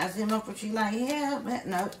 Y'all see what she like? Yeah, but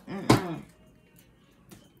no.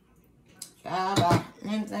 Child,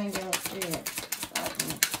 anything else said.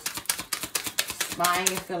 Spying,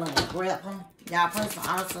 feeling regretful. Y'all person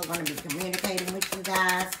also going to be communicating with you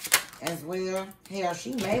guys as well. Hell,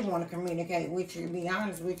 she may want to communicate with you, to be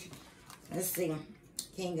honest with you. Let's see.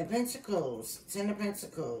 King of Pentacles. 10 of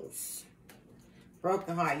Pentacles.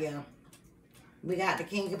 Broken heart, y'all. We got the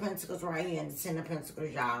King of Pentacles right here and the 10 of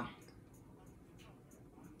Pentacles, y'all.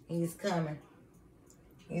 He's coming.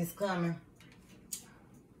 He's coming.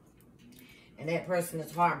 And that person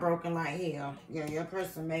is heartbroken like hell. Yeah, your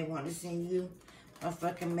person may want to send you a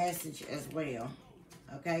fucking message as well.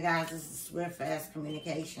 Okay, guys, this is swift, fast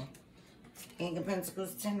communication. King of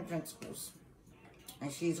Pentacles, 10 of Pentacles.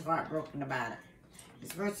 And she's heartbroken about it.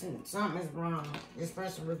 This person, something is wrong. This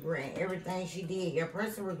person regret everything she did. Your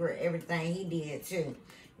person regret everything he did too.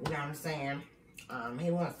 You know what I'm saying? He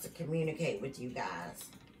wants to communicate with you guys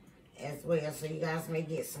as well. So you guys may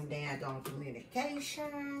get some daggone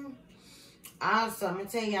communication. Also, I'm going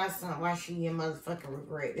to tell y'all something why she in motherfucking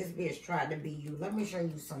regret. This bitch tried to be you. Let me show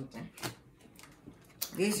you something.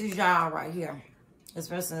 This is y'all right here. This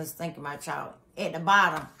person is thinking about y'all. At the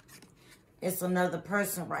bottom, it's another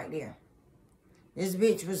person right there. This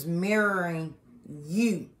bitch was mirroring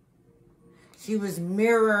you. She was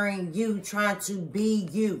mirroring you, trying to be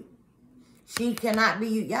you. She cannot be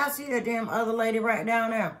you. Y'all see that damn other lady right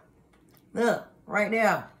down there? Look, right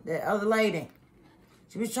there. That other lady.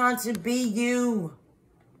 She was trying to be you.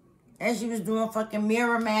 And she was doing fucking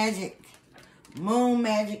mirror magic. Moon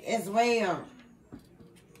magic as well.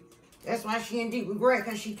 That's why she in deep regret,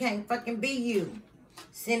 because she can't fucking be you.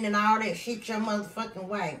 Sending all that shit your motherfucking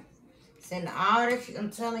way. Sending all that shit. I'm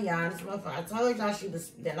telling y'all, this motherfucker. I told y'all she was,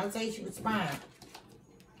 didn't I tell you she was spying?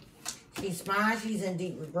 She's spying. She's in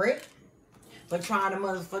deep regret. But trying to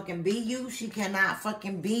motherfucking be you, she cannot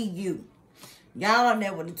fucking be you. Y'all on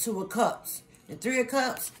there with the 2 of Cups. The 3 of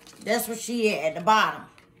Cups, that's what she at the bottom.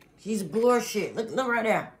 She's bullshit. Look right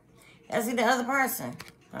there. That's the other person.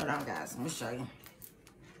 Hold on, guys. Let me show you.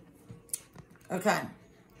 Okay.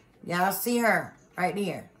 Y'all see her right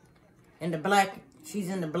there. In the black. She's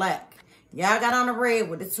in the black. Y'all got on the red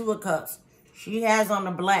with the 2 of Cups. She has on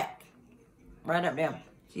the black. Right up there.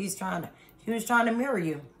 She was trying to mirror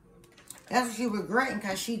you. That's what she regretting,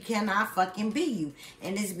 because she cannot fucking be you.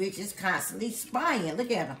 And this bitch is constantly spying.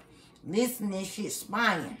 Look at her. Listening, shit,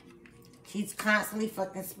 spying. She's constantly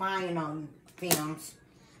fucking spying on films.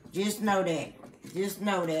 Just know that. Just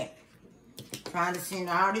know that. Trying to send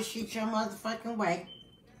all this shit your motherfucking way.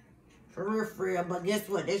 For real, for real. But guess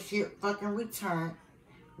what? That shit fucking returned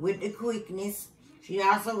with the quickness. She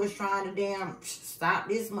also was trying to damn stop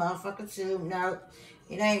this motherfucker too. No,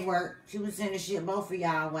 it ain't work. She was sending shit both of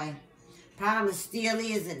y'all way. Probably still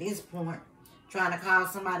is at this point. Trying to call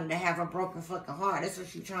somebody to have a broken fucking heart. That's what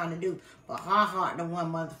she trying to do. But her heart the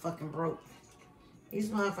one motherfucking broke. These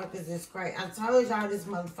motherfuckers is crazy. I told y'all this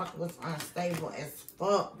motherfucker was unstable as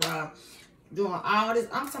fuck, bro. Doing all this.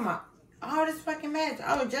 I'm talking about all this fucking magic.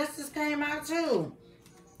 Oh, Justice came out too.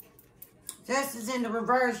 Justice in the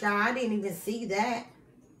reverse, y'all. I didn't even see that.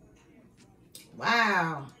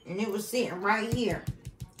 Wow. And it was sitting right here.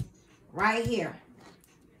 Right here.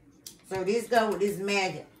 So this go with this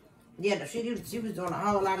magic. Yeah, she was doing a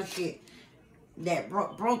whole lot of shit that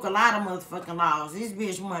broke a lot of motherfucking laws. This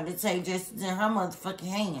bitch wanted to take justice in her motherfucking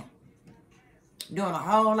hand. Doing a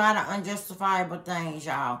whole lot of unjustifiable things,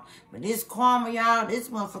 y'all. But this karma, y'all, this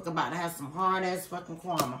motherfucker about to have some hard-ass fucking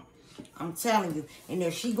karma. I'm telling you. And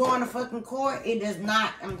if she going to fucking court, it does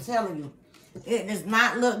not, I'm telling you, it does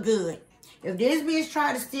not look good. If this bitch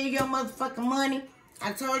try to steal your motherfucking money,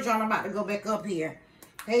 I told y'all I'm about to go back up here.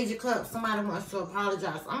 Page of Cups, somebody wants to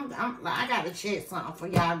apologize. I got to check something for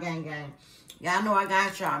y'all, gang. Y'all know I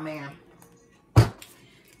got y'all, man.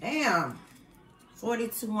 Damn.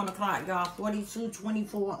 42 on the clock, y'all.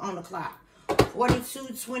 42:24 on the clock.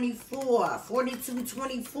 42:24.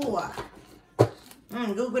 42:24.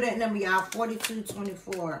 Google that number, y'all.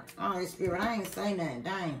 42:24. Oh, Spirit, I ain't say nothing.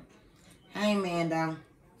 Dang. Hey, man, though.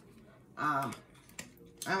 I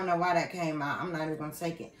don't know why that came out. I'm not even going to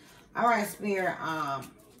take it. All right, Spirit.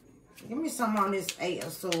 Give me some on this 8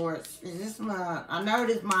 of Swords. Is this my? I know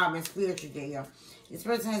this mob in spiritual jail. This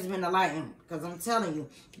person has been enlightened, because I'm telling you,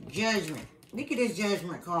 Judgment. Look at this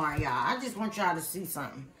Judgment card, y'all. I just want y'all to see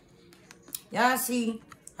something. Y'all see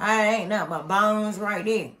how it ain't nothing but bones right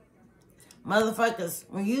there. Motherfuckers,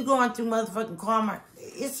 when you going through motherfucking karma,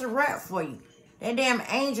 it's a wrap for you. That damn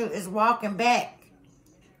angel is walking back.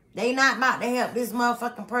 They not about to help this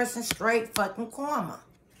motherfucking person straight fucking karma.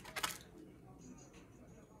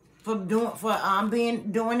 For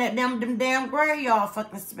doing that them damn graveyard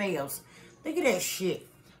fucking spells. Look at that shit.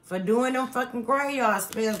 For doing them fucking graveyard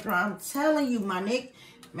spells, bro. I'm telling you, my nigga.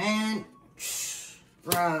 Man,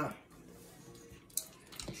 bro.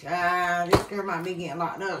 Child, this girl might be getting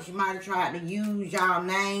locked up. She might have tried to use y'all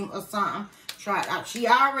name or something. She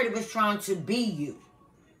already was trying to be you.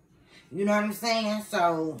 You know what I'm saying?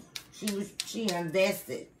 So she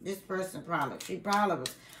invested. This person she probably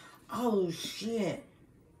was, oh shit.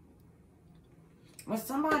 Was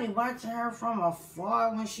somebody watching her from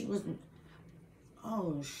afar when she was,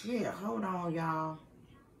 oh shit, hold on, y'all.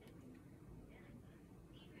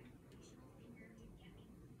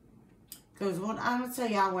 Because I'm going to tell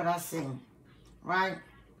y'all what I see, right?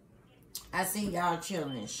 I see y'all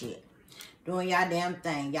chilling and shit. Doing y'all damn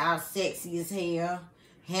thing. Y'all sexy as hell,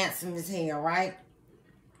 handsome as hell, right?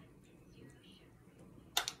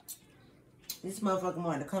 This motherfucker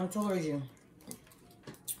wanted to come towards you.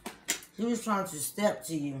 She was trying to step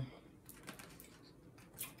to you.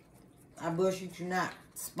 I bullshit you not.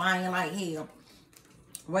 Spying like hell.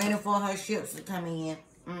 Waiting for her ships to come in.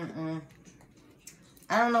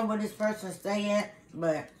 I don't know where this person stay at,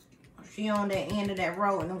 but she on that end of that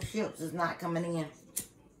road and them ships is not coming in.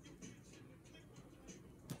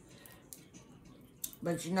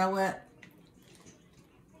 But you know what?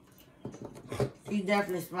 She's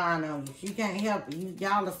definitely spying on you. She can't help it.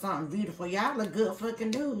 Y'all are something beautiful. Y'all are good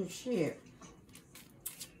fucking dudes. Shit.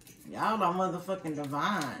 Y'all are motherfucking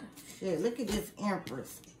divine. Shit, look at this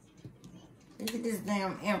Empress. Look at this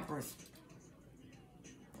damn Empress.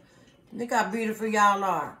 Look how beautiful y'all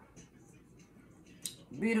are.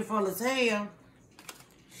 Beautiful as hell.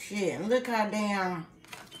 Shit, and look how damn...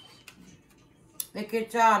 Look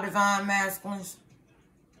at y'all, divine masculines.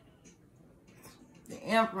 The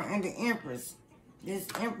Emperor and the Empress. This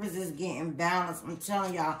Empress is getting balanced. I'm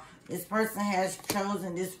telling y'all, this person has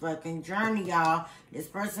chosen this fucking journey, y'all. This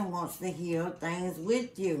person wants to heal things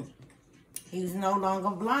with you. He's no longer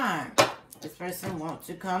blind. This person wants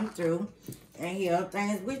to come through and heal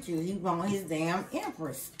things with you. He wants his damn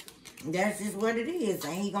Empress. That's just what it is.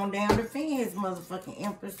 And he gonna damn defend his motherfucking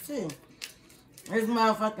Empress too. This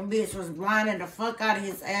motherfucking bitch was blinding the fuck out of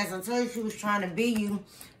his ass. I told you she was trying to be you.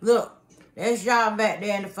 Look, that's y'all back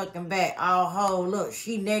there in the fucking back. All whole. Look,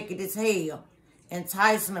 she naked as hell.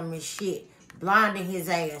 Enticing him and shit. Blinding his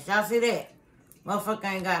ass. Y'all see that? Motherfucker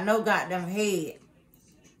ain't got no goddamn head.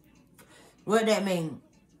 What that mean?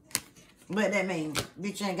 What that mean?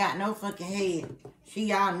 Bitch ain't got no fucking head.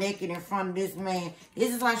 She all naked in front of this man.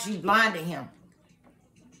 This is like she blinded him.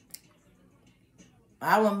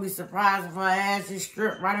 I wouldn't be surprised if her ass is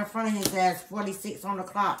stripped right in front of his ass. 46 on the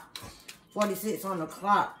clock. 46 on the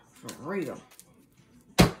clock. For real.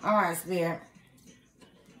 Alright, Spirit.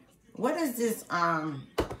 What is this, 3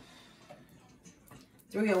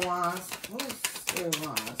 of Wands? What is 3 of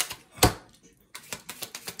Wands?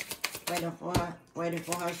 Waiting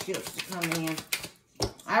for her ships to come in.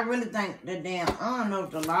 I really think the damn, I don't know if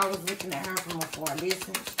the law was looking at her from a far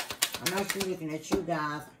distance. I know she's looking at you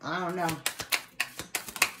guys. I don't know.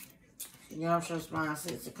 You also spine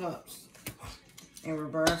 6 of Cups in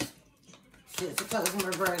reverse. 6 of Cups in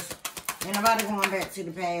reverse. Ain't nobody going back to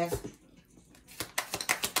the past.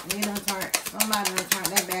 You done turn, somebody done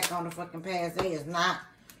turn that back on the fucking past. They is not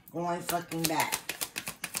going fucking back.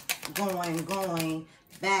 Going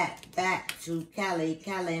back to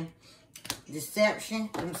Cali. Deception.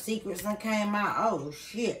 Them secrets done came out. Oh,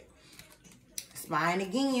 shit. Spying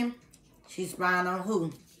again. She's spying on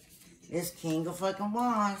who? This King of fucking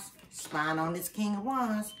Wands. Spying on this King of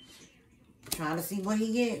Wands. Trying to see where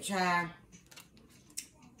he at, child.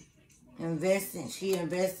 She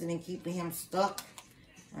invested in keeping him stuck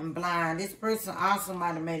and blind. This person also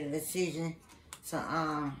might have made a decision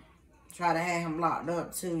to try to have him locked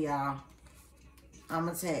up too, y'all. I'm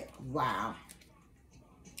gonna take, wow.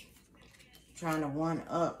 Trying to one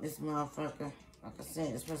up this motherfucker. Like I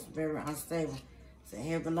said, this person very unstable. It's a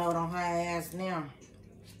heavy load on her ass now.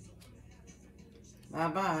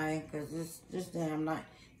 Bye-bye. Cause this damn night.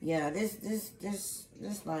 Yeah, this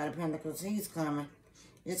Knight of Pentacles, he's coming.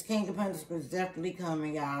 This King of Pentacles is definitely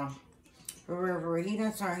coming, y'all. For real. He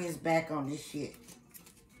done turned his back on this shit.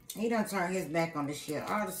 He done turned his back on this shit.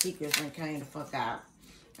 All the secrets done came the fuck out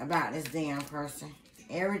about this damn person.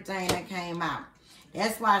 Everything that came out.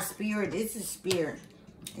 That's why Spirit, this is Spirit.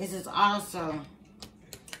 This is also,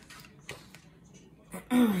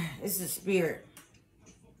 this is Spirit.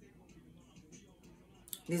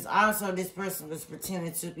 This also, this person was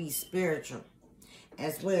pretending to be spiritual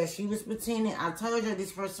as well. She was pretending, I told you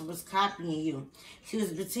this person was copying you. She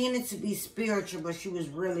was pretending to be spiritual, but she was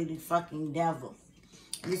really the fucking devil.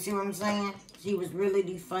 You see what I'm saying? She was really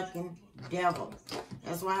the fucking devil.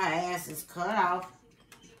 That's why her ass is cut off.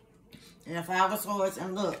 And the 5 of Swords,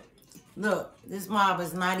 and look, this mob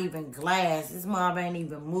is not even glass. This mob ain't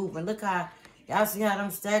even moving. Look how, y'all see how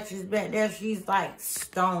them statues back there? She's like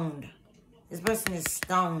stoned. This person is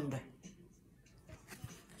stoned.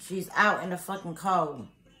 She's out in the fucking cold.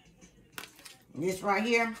 This right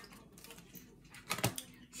here,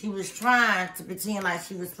 she was trying to pretend like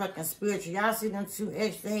she was fucking spiritual. Y'all see them 2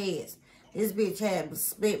 extra heads. This bitch had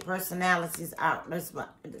split personalities out.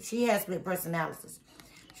 She had split personalities.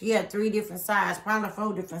 She had 3 different sides, probably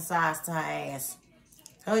 4 different sides to her ass.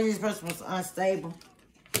 Told you this person was unstable.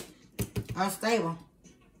 Unstable.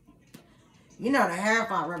 You know the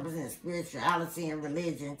Hierophant represents spirituality and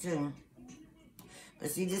religion too. But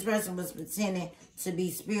see, this person was pretending to be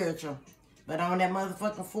spiritual. But on that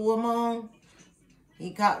motherfucking full moon, he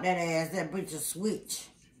caught that ass, that bitch a switch.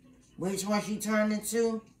 Which one she turned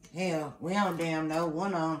into? Hell, we don't damn know.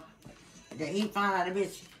 One of them. He found out the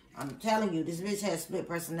bitch. I'm telling you, this bitch has split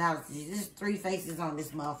personalities. There's 3 faces on this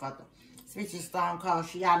motherfucker. This bitch is stone cold.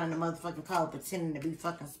 She out in the motherfucking cold pretending to be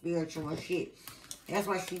fucking spiritual and shit. That's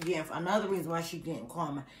why she getting, another reason why she getting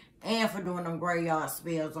karma. And for doing them graveyard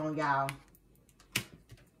spells on y'all.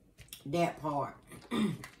 That part.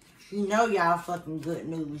 You know y'all fucking good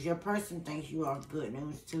news. Your person thinks you are good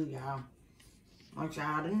news too, y'all. I want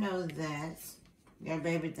y'all to know that. Your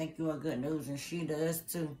baby think you are good news and she does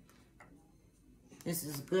too. This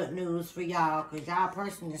is good news for y'all, because y'all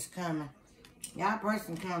person is coming. Y'all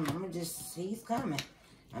person coming. He's coming.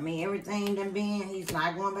 I mean, everything done been, he's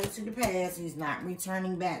not going back to the past. He's not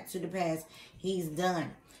returning back to the past. He's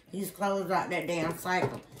done. He's closed out that damn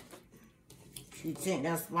cycle. She sent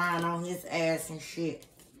that spine on his ass and shit.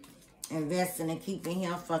 Investing and keeping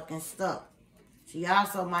him fucking stuck. She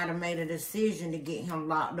also might have made a decision to get him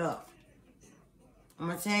locked up. I'm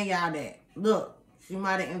going to tell y'all that. Look, she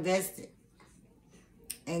might have invested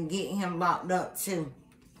and get him locked up too.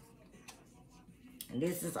 And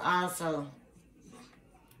this is also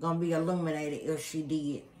going to be illuminated if she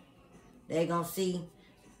did. They going to see.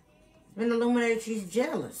 It's been illuminated she's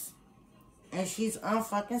jealous. And she's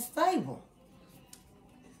unfucking stable.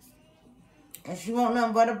 And she want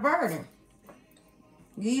nothing but a burden.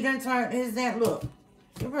 You done turned his damn, look.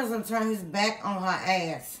 The person turned his back on her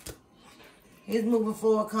ass. He's moving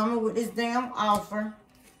forward, coming with this damn offer.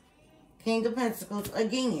 King of Pentacles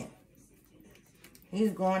again.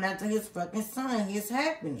 He's going after his fucking son, his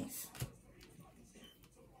happiness.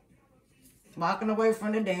 Walking away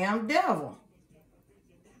from the damn devil.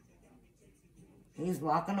 He's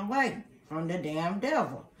walking away from the damn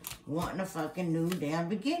devil. Wanting a fucking new damn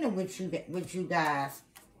beginning with you guys.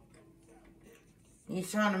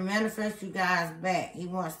 He's trying to manifest you guys back. He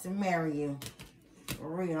wants to marry you. For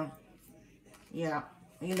real. Yeah.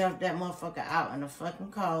 He left that motherfucker out in the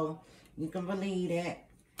fucking cold. You can believe that.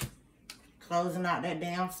 Closing out that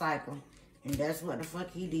damn cycle. And that's what the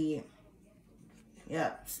fuck he did.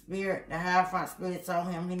 Yep. Spirit, the Hierophant Spirit told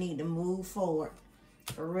him he need to move forward.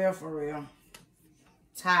 For real, for real.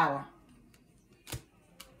 Tower.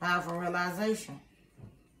 Powerful realization.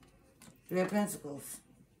 Three of Pentacles.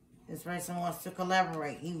 This person wants to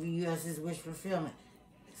collaborate. He views you as his wish fulfillment.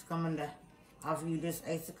 It's coming to offer you this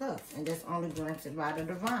Ace of Cups. And that's only granted by the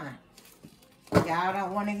divine. Y'all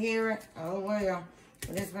don't want to hear it? Oh well.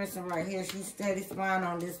 But this person right here, she's steady spying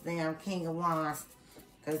on this damn King of Wands.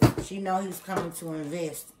 Because she know he's coming to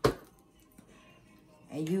invest.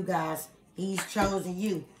 And you guys, he's chosen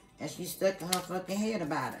you. And she's stuck in her fucking head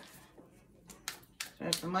about it.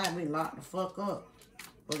 Person might be locked the fuck up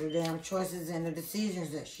for the damn choices and the decisions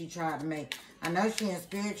that she tried to make. I know she in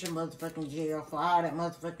spiritual motherfucking jail for all that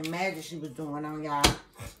motherfucking magic she was doing on y'all.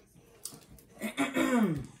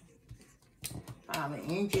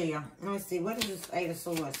 Probably in jail. Let me see. What is this Eight of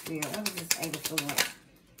Swords feel? What is this Eight of Swords?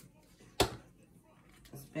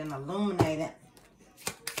 It's been illuminated.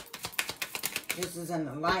 This is an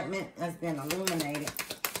enlightenment that's been illuminated.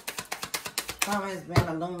 Something has been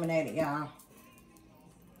illuminated, y'all.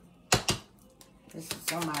 This is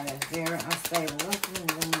somebody that's very unstable. What's the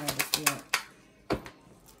illuminated spirit?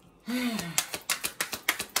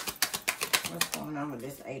 What's going on with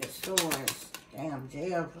this Eight of Swords? Damn,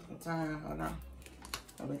 jail fucking time. Hold on.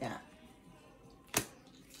 What we got?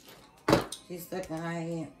 She's stuck in her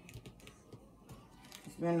head.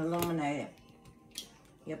 It's been illuminated.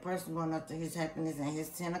 Your person going up to his happiness and his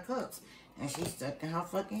Ten of Cups. And she's stuck in her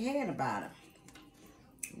fucking head about it.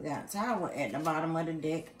 We got Tower at the bottom of the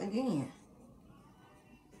deck again.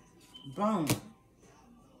 Boom.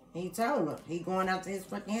 He told her. He going after his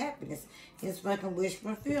fucking happiness. His fucking wish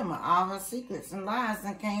fulfillment. All her secrets and lies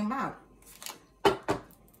that came out.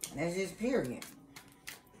 That's just period.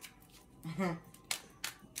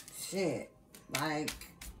 Shit. Like,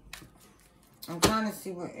 I'm trying to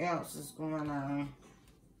see what else is going on.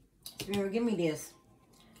 Spirit, give me this.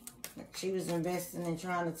 Like she was investing and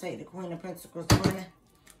trying to take the Queen of Pentacles money.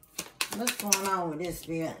 What's going on with this,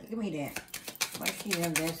 Spirit? Give me that. What she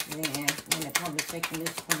invested in when it comes to taking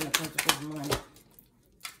this Queen of Pentacles money.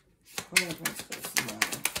 Queen of Pentacles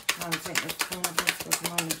money. Trying to take this Queen of Pentacles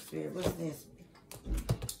money, Spirit. What's this?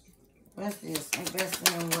 What's this?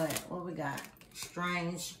 Investing in what? What we got?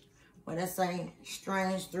 Strange. What I say?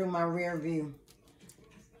 Strange through my rear view.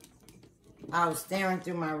 I was staring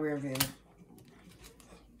through my rear view.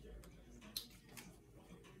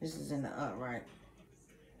 This is in the upright.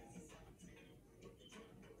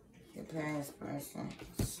 Your past person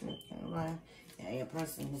sneaking away. Yeah, your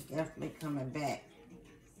person is definitely coming back.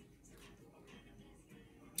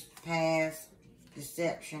 Past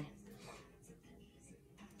deception.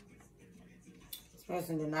 This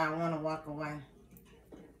person did not want to walk away.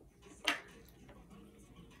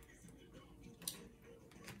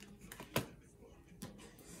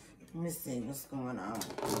 Let me see what's going on.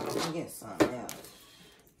 Let me get something else.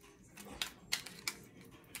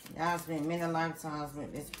 Y'all spent many lifetimes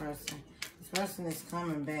with this person. This person is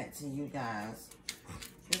coming back to you guys.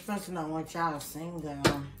 This person don't want y'all single.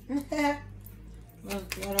 What else?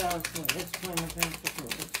 This Queen of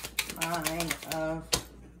Pentacles. Nine of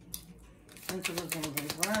Pentacles in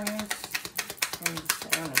reverse. And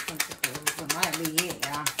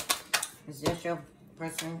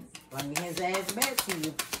person bringing his ass back to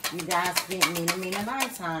you. You guys spent many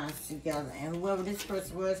lifetimes together. And whoever this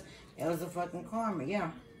person was, that was a fucking karma. Yeah.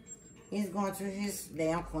 He's going through his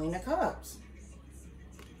damn Queen of Cups.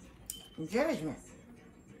 Judgment.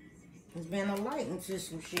 He's been enlightened to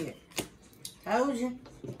some shit. Told you.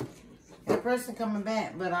 That person coming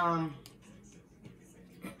back, but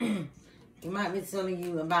he might be telling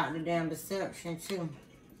you about the damn deception too.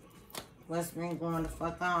 What's been going the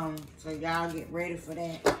fuck on. So y'all get ready for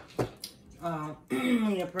that.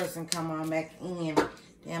 Your person come on back in.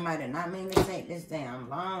 Damn, I did not mean to take this damn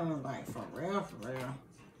long. Like, for real, for real.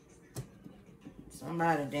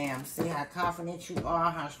 Somebody damn see how confident you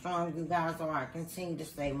are, how strong you guys are. Continue to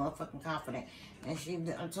stay motherfucking confident. And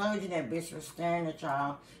I told you that bitch was staring at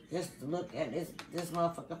y'all just to look at this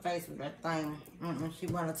motherfucking face with that thing. She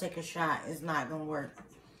want to take a shot. It's not going to work.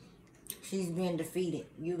 She's being defeated.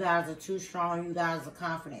 You guys are too strong. You guys are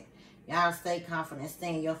confident. Y'all stay confident.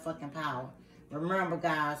 Stay in your fucking power. Remember,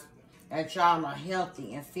 guys, that y'all are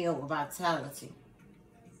healthy and filled with vitality.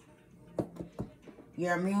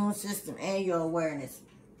 Your immune system and your awareness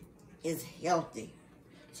is healthy.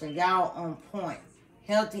 So y'all on point.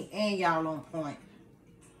 Healthy and y'all on point.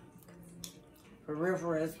 For real,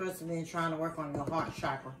 this person been trying to work on your heart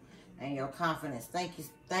chakra and your confidence.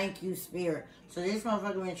 Thank you, Spirit. So this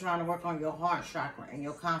motherfucker been trying to work on your heart chakra and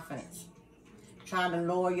your confidence. Trying to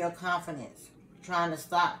lower your confidence. Trying to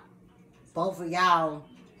stop both of y'all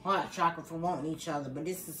heart chakra from wanting each other. But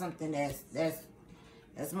this is something that's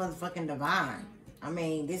motherfucking divine. I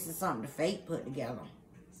mean, this is something the fate put together.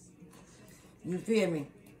 You feel me?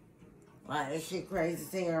 Like, this shit crazy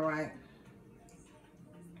as hell, right?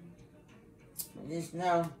 But just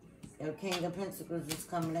know, your King of Pentacles is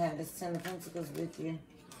coming to have this 10 of Pentacles with you.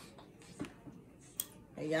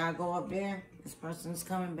 And y'all go up there, this person's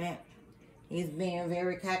coming back. He's being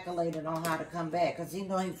very calculated on how to come back, because he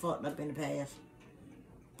know he fucked up in the past.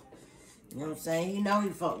 You know what I'm saying? He know he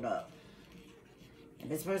fucked up. And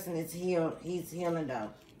this person is healed. He's healing though.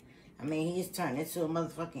 I mean, he's turned into a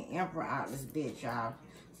motherfucking emperor out this bitch, y'all.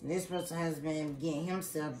 So this person has been getting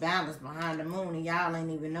himself balanced behind the moon, and y'all ain't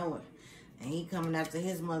even know it. And he coming after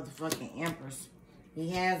his motherfucking empress. He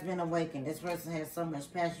has been awakened. This person has so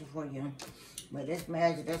much passion for you. But this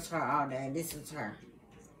magic, that's her all day. This is her.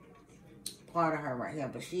 Part of her right here.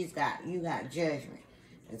 But you got judgment,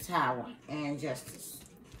 the tower, and justice.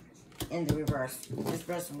 In the reverse. This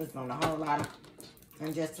person was doing a whole lot of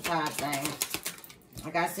unjustified things.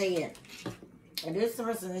 Like I said, and this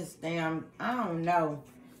person is damn, I don't know.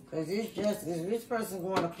 Because this person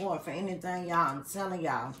going to court for anything, y'all, I'm telling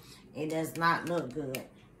y'all, it does not look good.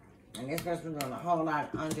 And this person doing a whole lot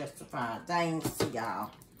of unjustified things to y'all.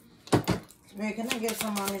 Spirit, can I get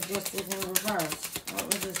some on this justice in reverse? What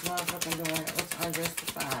was this motherfucker doing? What's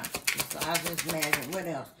unjustified? Besides this magic, what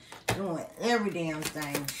else? Doing every damn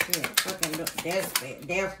thing. Shit. Fucking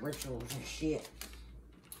death rituals and shit.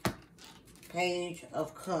 Page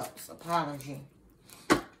of Cups. Apology.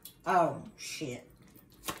 Oh, shit.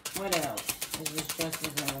 What else? This is justice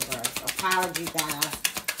in reverse. Apology, guys.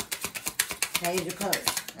 Page of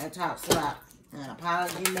Cups. That talks about an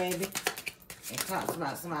apology, maybe. It talks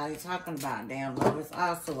about somebody talking about damn love. It's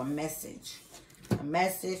also a message. A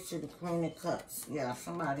message to the Queen of Cups. Yeah,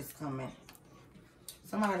 somebody's coming.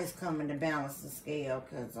 Somebody's coming to balance the scale,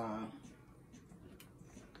 because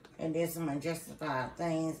and there's some unjustified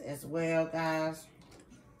things as well, guys.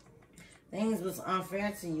 Things was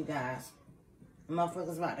unfair to you guys. The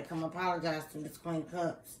motherfuckers about to come apologize to this Queen of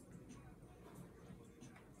Cups.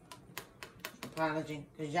 Apology.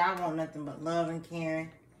 Because y'all want nothing but love and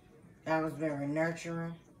caring. Y'all was very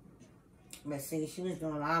nurturing. But see, she was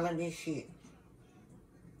doing all of this shit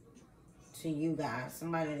to you guys.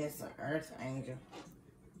 Somebody that's an earth angel.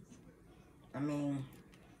 I mean,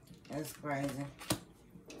 that's crazy.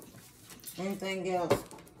 Anything else?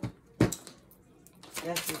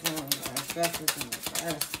 Justice in reverse. Justice in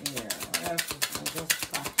reverse. Yeah. What else is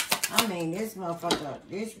unjustified? I mean, this motherfucker,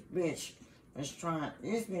 this bitch was trying,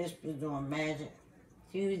 this bitch was doing magic.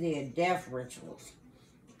 She did death rituals.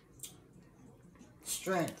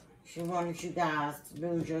 Strength. She wanted you guys to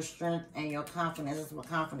lose your strength and your confidence. That's what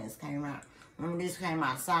confidence came out. Remember, this came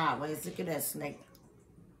out sideways. Look at that snake.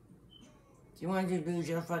 She wanted you to lose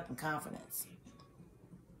your fucking confidence.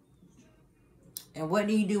 And what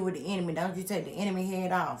do you do with the enemy? Don't you take the enemy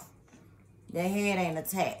head off? Their head ain't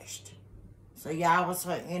attached. So y'all was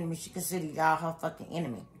her enemy. She considered y'all her fucking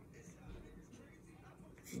enemy.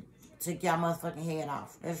 She took y'all motherfucking head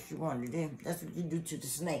off. That's what you wanted to do. That's what you do to the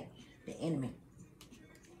snake, the enemy.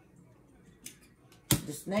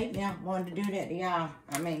 The snake now wanted to do that to y'all.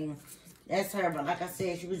 I mean, That's her, but like I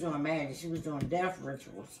said, she was doing magic. She was doing death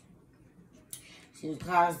rituals. She was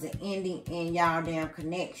caused the ending in y'all damn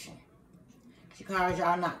connection. She caused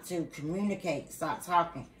y'all not to communicate, stop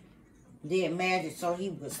talking. Did magic so he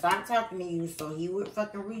would stop talking to you, so he would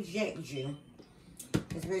fucking reject you.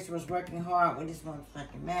 This bitch was working hard with this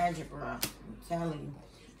motherfucking magic, bro. I'm telling you.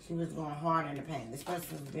 She was going hard in the pain. This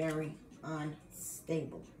person was very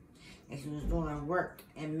unstable. And she was doing work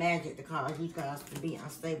and magic to cause you guys to be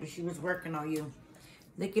unstable. She was working on you.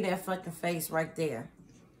 Look at that fucking face right there.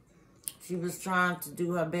 She was trying to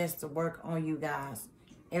do her best to work on you guys.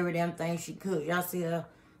 Every damn thing she could. Y'all see her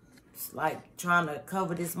like trying to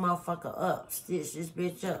cover this motherfucker up. Stitch this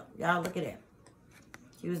bitch up. Y'all look at that.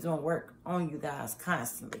 She was doing work on you guys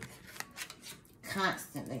constantly.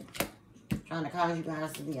 Constantly. Trying to cause you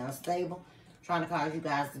guys to be unstable. Trying to cause you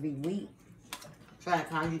guys to be weak. Trying to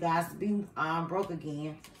cause you guys to be broke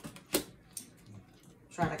again.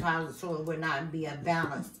 Trying to cause it so it would not be a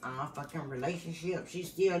balanced fucking relationship. She's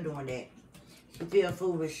still doing that. She feel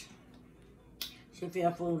foolish. She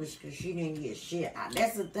feel foolish because she didn't get shit.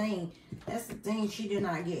 That's the thing. That's the thing. She did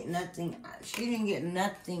not get nothing. She didn't get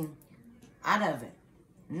nothing out of it.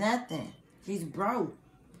 Nothing. She's broke.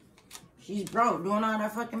 She's broke. Doing all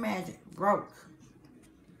that fucking magic. Broke.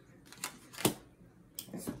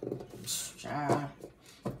 Child.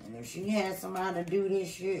 And if she had somebody to do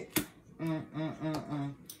this shit,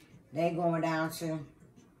 they going down too.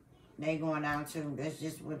 They going down too. That's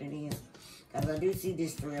just what it is. Because I do see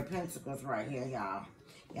this Three of Pentacles right here, y'all.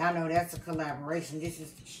 Y'all know that's a collaboration. This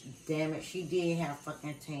is, damn it, she did have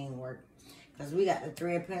fucking teamwork. Because we got the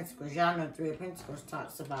Three of Pentacles. Y'all know Three of Pentacles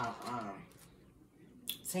talks about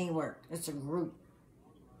teamwork. It's a group.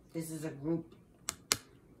 This is a group.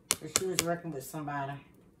 So she was working with somebody.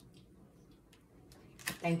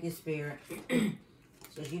 Thank you, Spirit.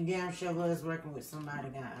 So she damn sure was working with somebody,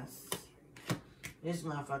 guys. This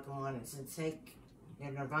motherfucker wanted to take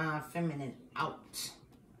your divine feminine out.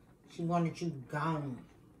 She wanted you gone.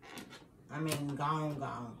 I mean,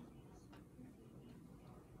 gone.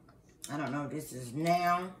 I don't know if this is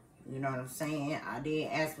now. You know what I'm saying? I did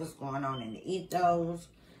ask what's going on in the ethos.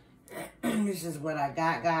 This is what I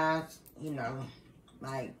got, guys. You know,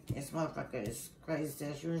 like, this motherfucker is crazy.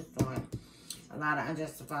 Said she was doing a lot of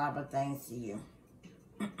unjustifiable things to you.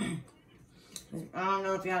 I don't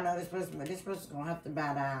know if y'all know this person, but this person's going to have to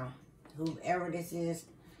bow down. Whoever this is,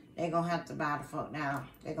 they going to have to bow the fuck down.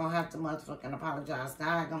 They going to have to motherfucking apologize.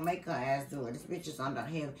 God going to make her ass do it. This bitch is under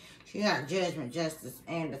heaven. She got judgment, justice,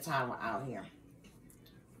 and the Tower out here.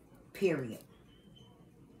 Period.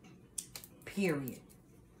 Period.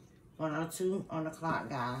 1:02 on the clock,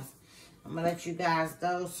 guys. I'm going to let you guys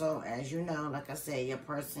go. So, as you know, like I said, your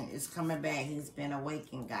person is coming back. He's been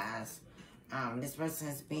awakened, guys. This person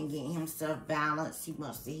has been getting himself balanced. He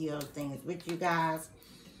wants to heal things with you guys.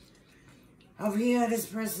 Over here, this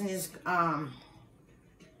person is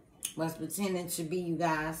was pretending to be you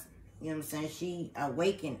guys. You know what I'm saying? She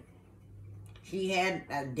awakened. She had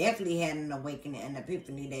definitely had an awakening and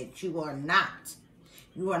epiphany that you are not.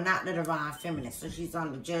 You are not the divine feminine. So she's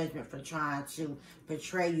on the judgment for trying to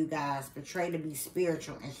portray you guys, portray to be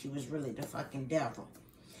spiritual, and she was really the fucking devil.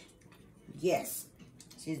 Yes.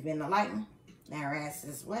 She's been enlightened. Now her ass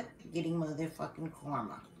is what? Getting motherfucking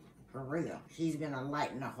karma. For real. She's been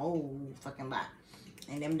enlightened a whole fucking lot.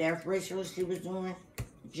 And them death rituals she was doing,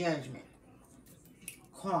 judgment.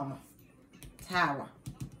 Karma. Tower.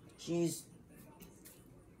 She's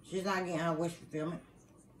not getting her wish fulfillment.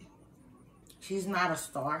 She's not a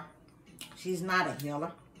star. She's not a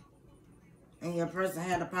healer. And your person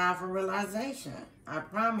had a powerful realization. I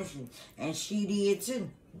promise you. And she did too.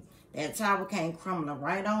 That tower came crumbling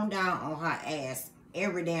right on down on her ass.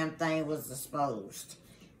 Every damn thing was exposed.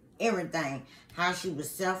 Everything. How she was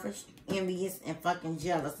selfish, envious, and fucking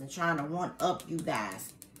jealous and trying to one-up you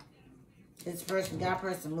guys. This person, that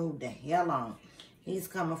person moved the hell on. He's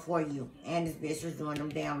coming for you. And this bitch was doing them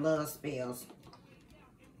damn love spells.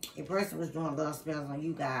 Your person was doing love spells on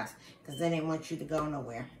you guys because they didn't want you to go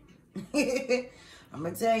nowhere. I'm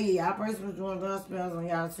going to tell you, y'all person was doing love spells on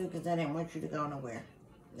y'all too because they didn't want you to go nowhere.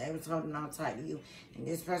 They was holding on tight to you. And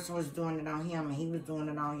this person was doing it on him and he was doing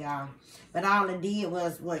it on y'all. But all it did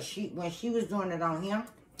was when she was doing it on him,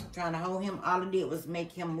 trying to hold him, all it did was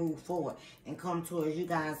make him move forward and come towards you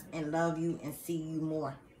guys and love you and see you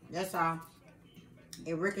more. That's all.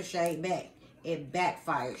 It ricocheted back. It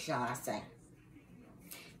backfired, shall I say.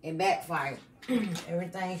 It backfired.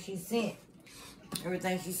 Everything she sent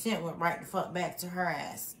went right the fuck back to her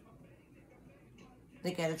ass.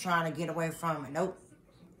 Look at her trying to get away from it. Nope.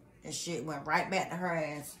 That shit went right back to her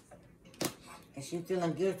ass. And she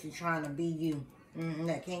feeling guilty trying to be you.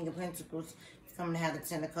 That King of Pentacles is coming to have the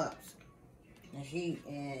Ten of Cups. And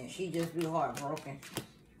she just be heartbroken.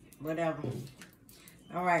 Whatever.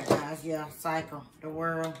 Alright, guys. Yeah, cycle. The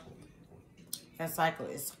world. That cycle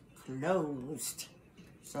is closed.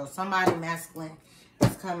 So somebody masculine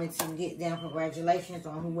is coming to get them. Congratulations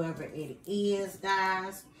on whoever it is,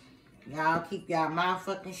 guys. Y'all keep y'all mouth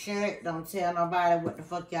fucking shut. Don't tell nobody what the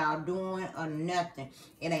fuck y'all doing or nothing.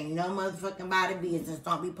 It ain't no motherfucking body business.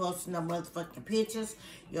 Don't be posting no motherfucking pictures,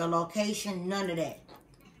 your location, none of that.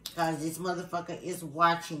 Because this motherfucker is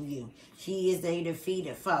watching you. She is a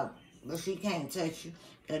defeated foe. But she can't touch you.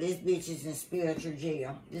 Because this bitch is in spiritual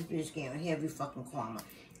jail. This bitch getting heavy fucking karma.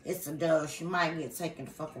 It's a dove. She might get taken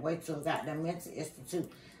the fuck away to a goddamn mental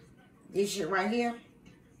institute. This shit right here.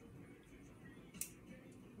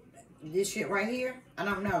 This shit right here, I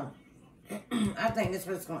don't know. I think this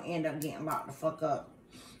person's going to end up getting locked the fuck up.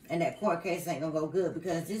 And that court case ain't going to go good.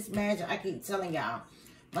 Because this magic, I keep telling y'all,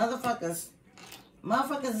 motherfuckers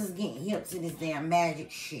is getting hip to this damn magic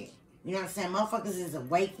shit. You know what I'm saying? Motherfuckers is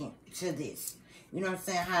awakened to this. You know what I'm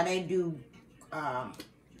saying? How they do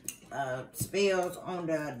spells on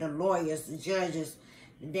the lawyers, the judges,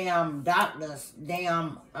 the damn doctors,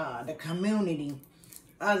 damn the community.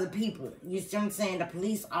 Other people, you see what I'm saying? The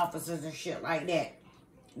police officers and shit like that.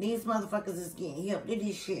 These motherfuckers is getting hip to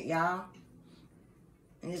this shit, y'all.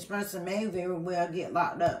 And this person may very well get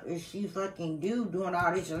locked up. If she fucking doing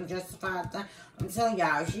all this unjustified thing. I'm telling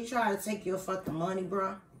y'all, if she try to take your fucking money,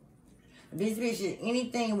 bro. This bitch is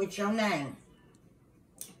anything with your name.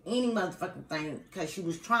 Any motherfucking thing. Because she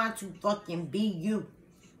was trying to fucking be you.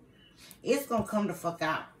 It's gonna come the fuck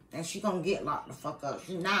out. And she gonna get locked the fuck up.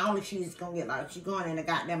 She not only she's gonna get locked, she going in a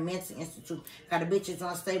goddamn mental institute. Cause the bitch is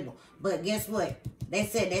unstable. But guess what? They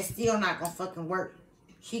said that's still not gonna fucking work.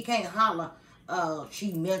 She can't holler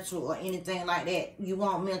she mental or anything like that. You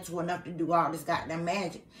want mental enough to do all this goddamn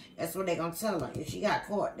magic. That's what they gonna tell her. If she got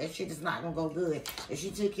caught, that shit is not gonna go good. If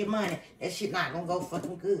she took your money, that shit not gonna go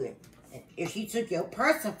fucking good. If she took your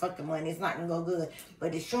person fucking money, it's not gonna go good.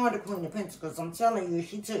 But it's showing the Queen of Pentacles. I'm telling you, if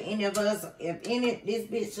she took any of us, this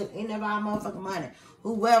bitch took any of our motherfucking money,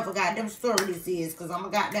 whoever goddamn story this is, because I'm a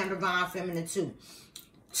goddamn divine feminine too.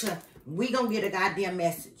 We gonna get a goddamn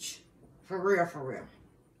message. For real, for real.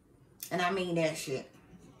 And I mean that shit.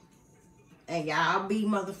 And y'all be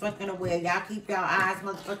motherfucking aware. Y'all keep y'all eyes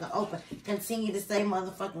motherfucking open. Continue to stay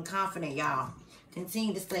motherfucking confident, y'all.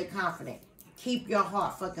 Continue to stay confident. Keep your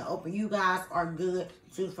heart fucking open. You guys are good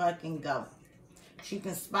to fucking go. She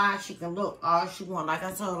can spy. She can look all she want. Like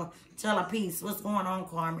I told her, tell her peace. What's going on,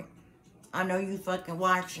 Karmic? I know you fucking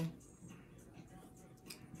watching.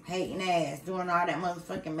 Hating ass. Doing all that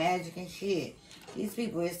motherfucking magic and shit. These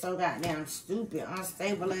people is so goddamn stupid.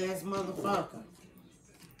 Unstable ass motherfucker.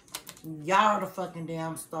 Y'all the fucking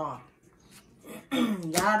damn star.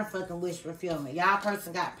 Y'all the fucking wish fulfillment. Y'all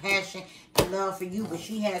person got passion and love for you, but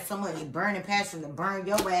she had so much burning passion to burn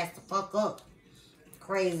your ass the fuck up.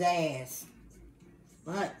 Crazy ass.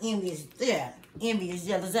 But her envious, yeah, envious,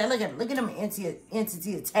 jealous. Look at them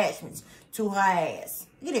entity attachments to her ass.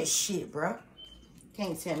 Look at that shit, bro.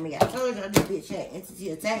 Can't tell me. I told y'all this bitch had entity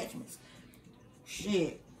attachments.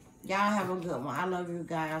 Shit. Y'all have a good one. I love you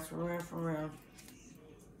guys. For real, for real.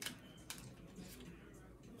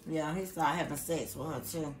 Yeah, he started having sex with her,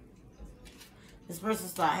 too. This person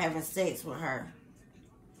started having sex with her.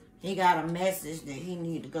 He got a message that he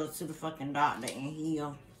need to go to the fucking doctor and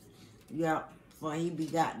heal. Yup. Before he be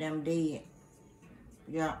goddamn dead.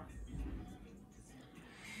 Yup.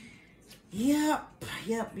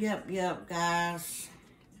 Yep, guys.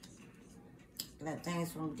 That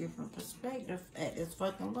things from a different perspective at this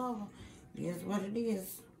fucking level. It is what it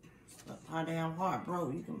is. Her damn heart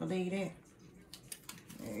broke. You can believe that.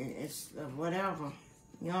 It's whatever.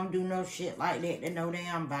 You don't do no shit like that to no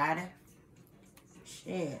damn body.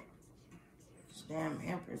 Shit. This damn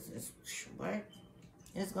Empress is what?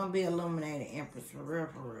 It's gonna be illuminated, Empress, for real,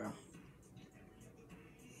 for real.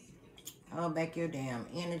 Hold back your damn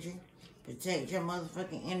energy. Protect your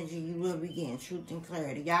motherfucking energy. You will be getting truth and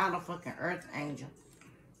clarity. Y'all a fucking earth angel.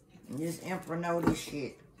 And this Emperor know this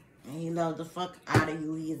shit. And he loves the fuck out of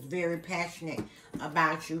you. He is very passionate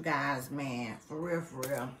about you guys, man. For real, for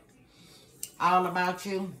real. All about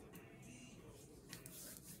you.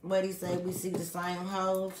 What he say? We see the same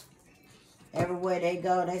hoes. Everywhere they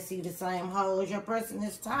go, they see the same hoes. Your person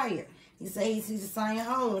is tired. He say he sees the same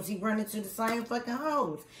hoes. He run into the same fucking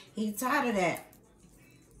hoes. He tired of that.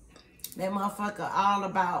 That motherfucker all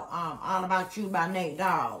about you by Nate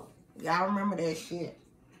Dogg. Y'all remember that shit.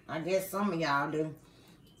 I guess some of y'all do.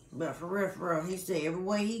 But for real, he said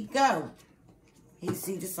everywhere he go, he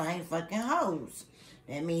see the same fucking hoes.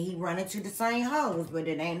 That means he run into the same hoes. But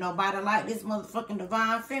it ain't nobody like this motherfucking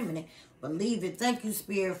divine feminine. Believe it. Thank you,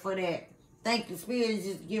 Spirit, for that. Thank you. Spirit is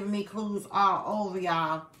just giving me clues all over,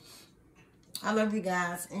 y'all. I love you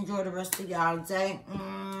guys. Enjoy the rest of y'all day.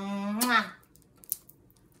 Mwah.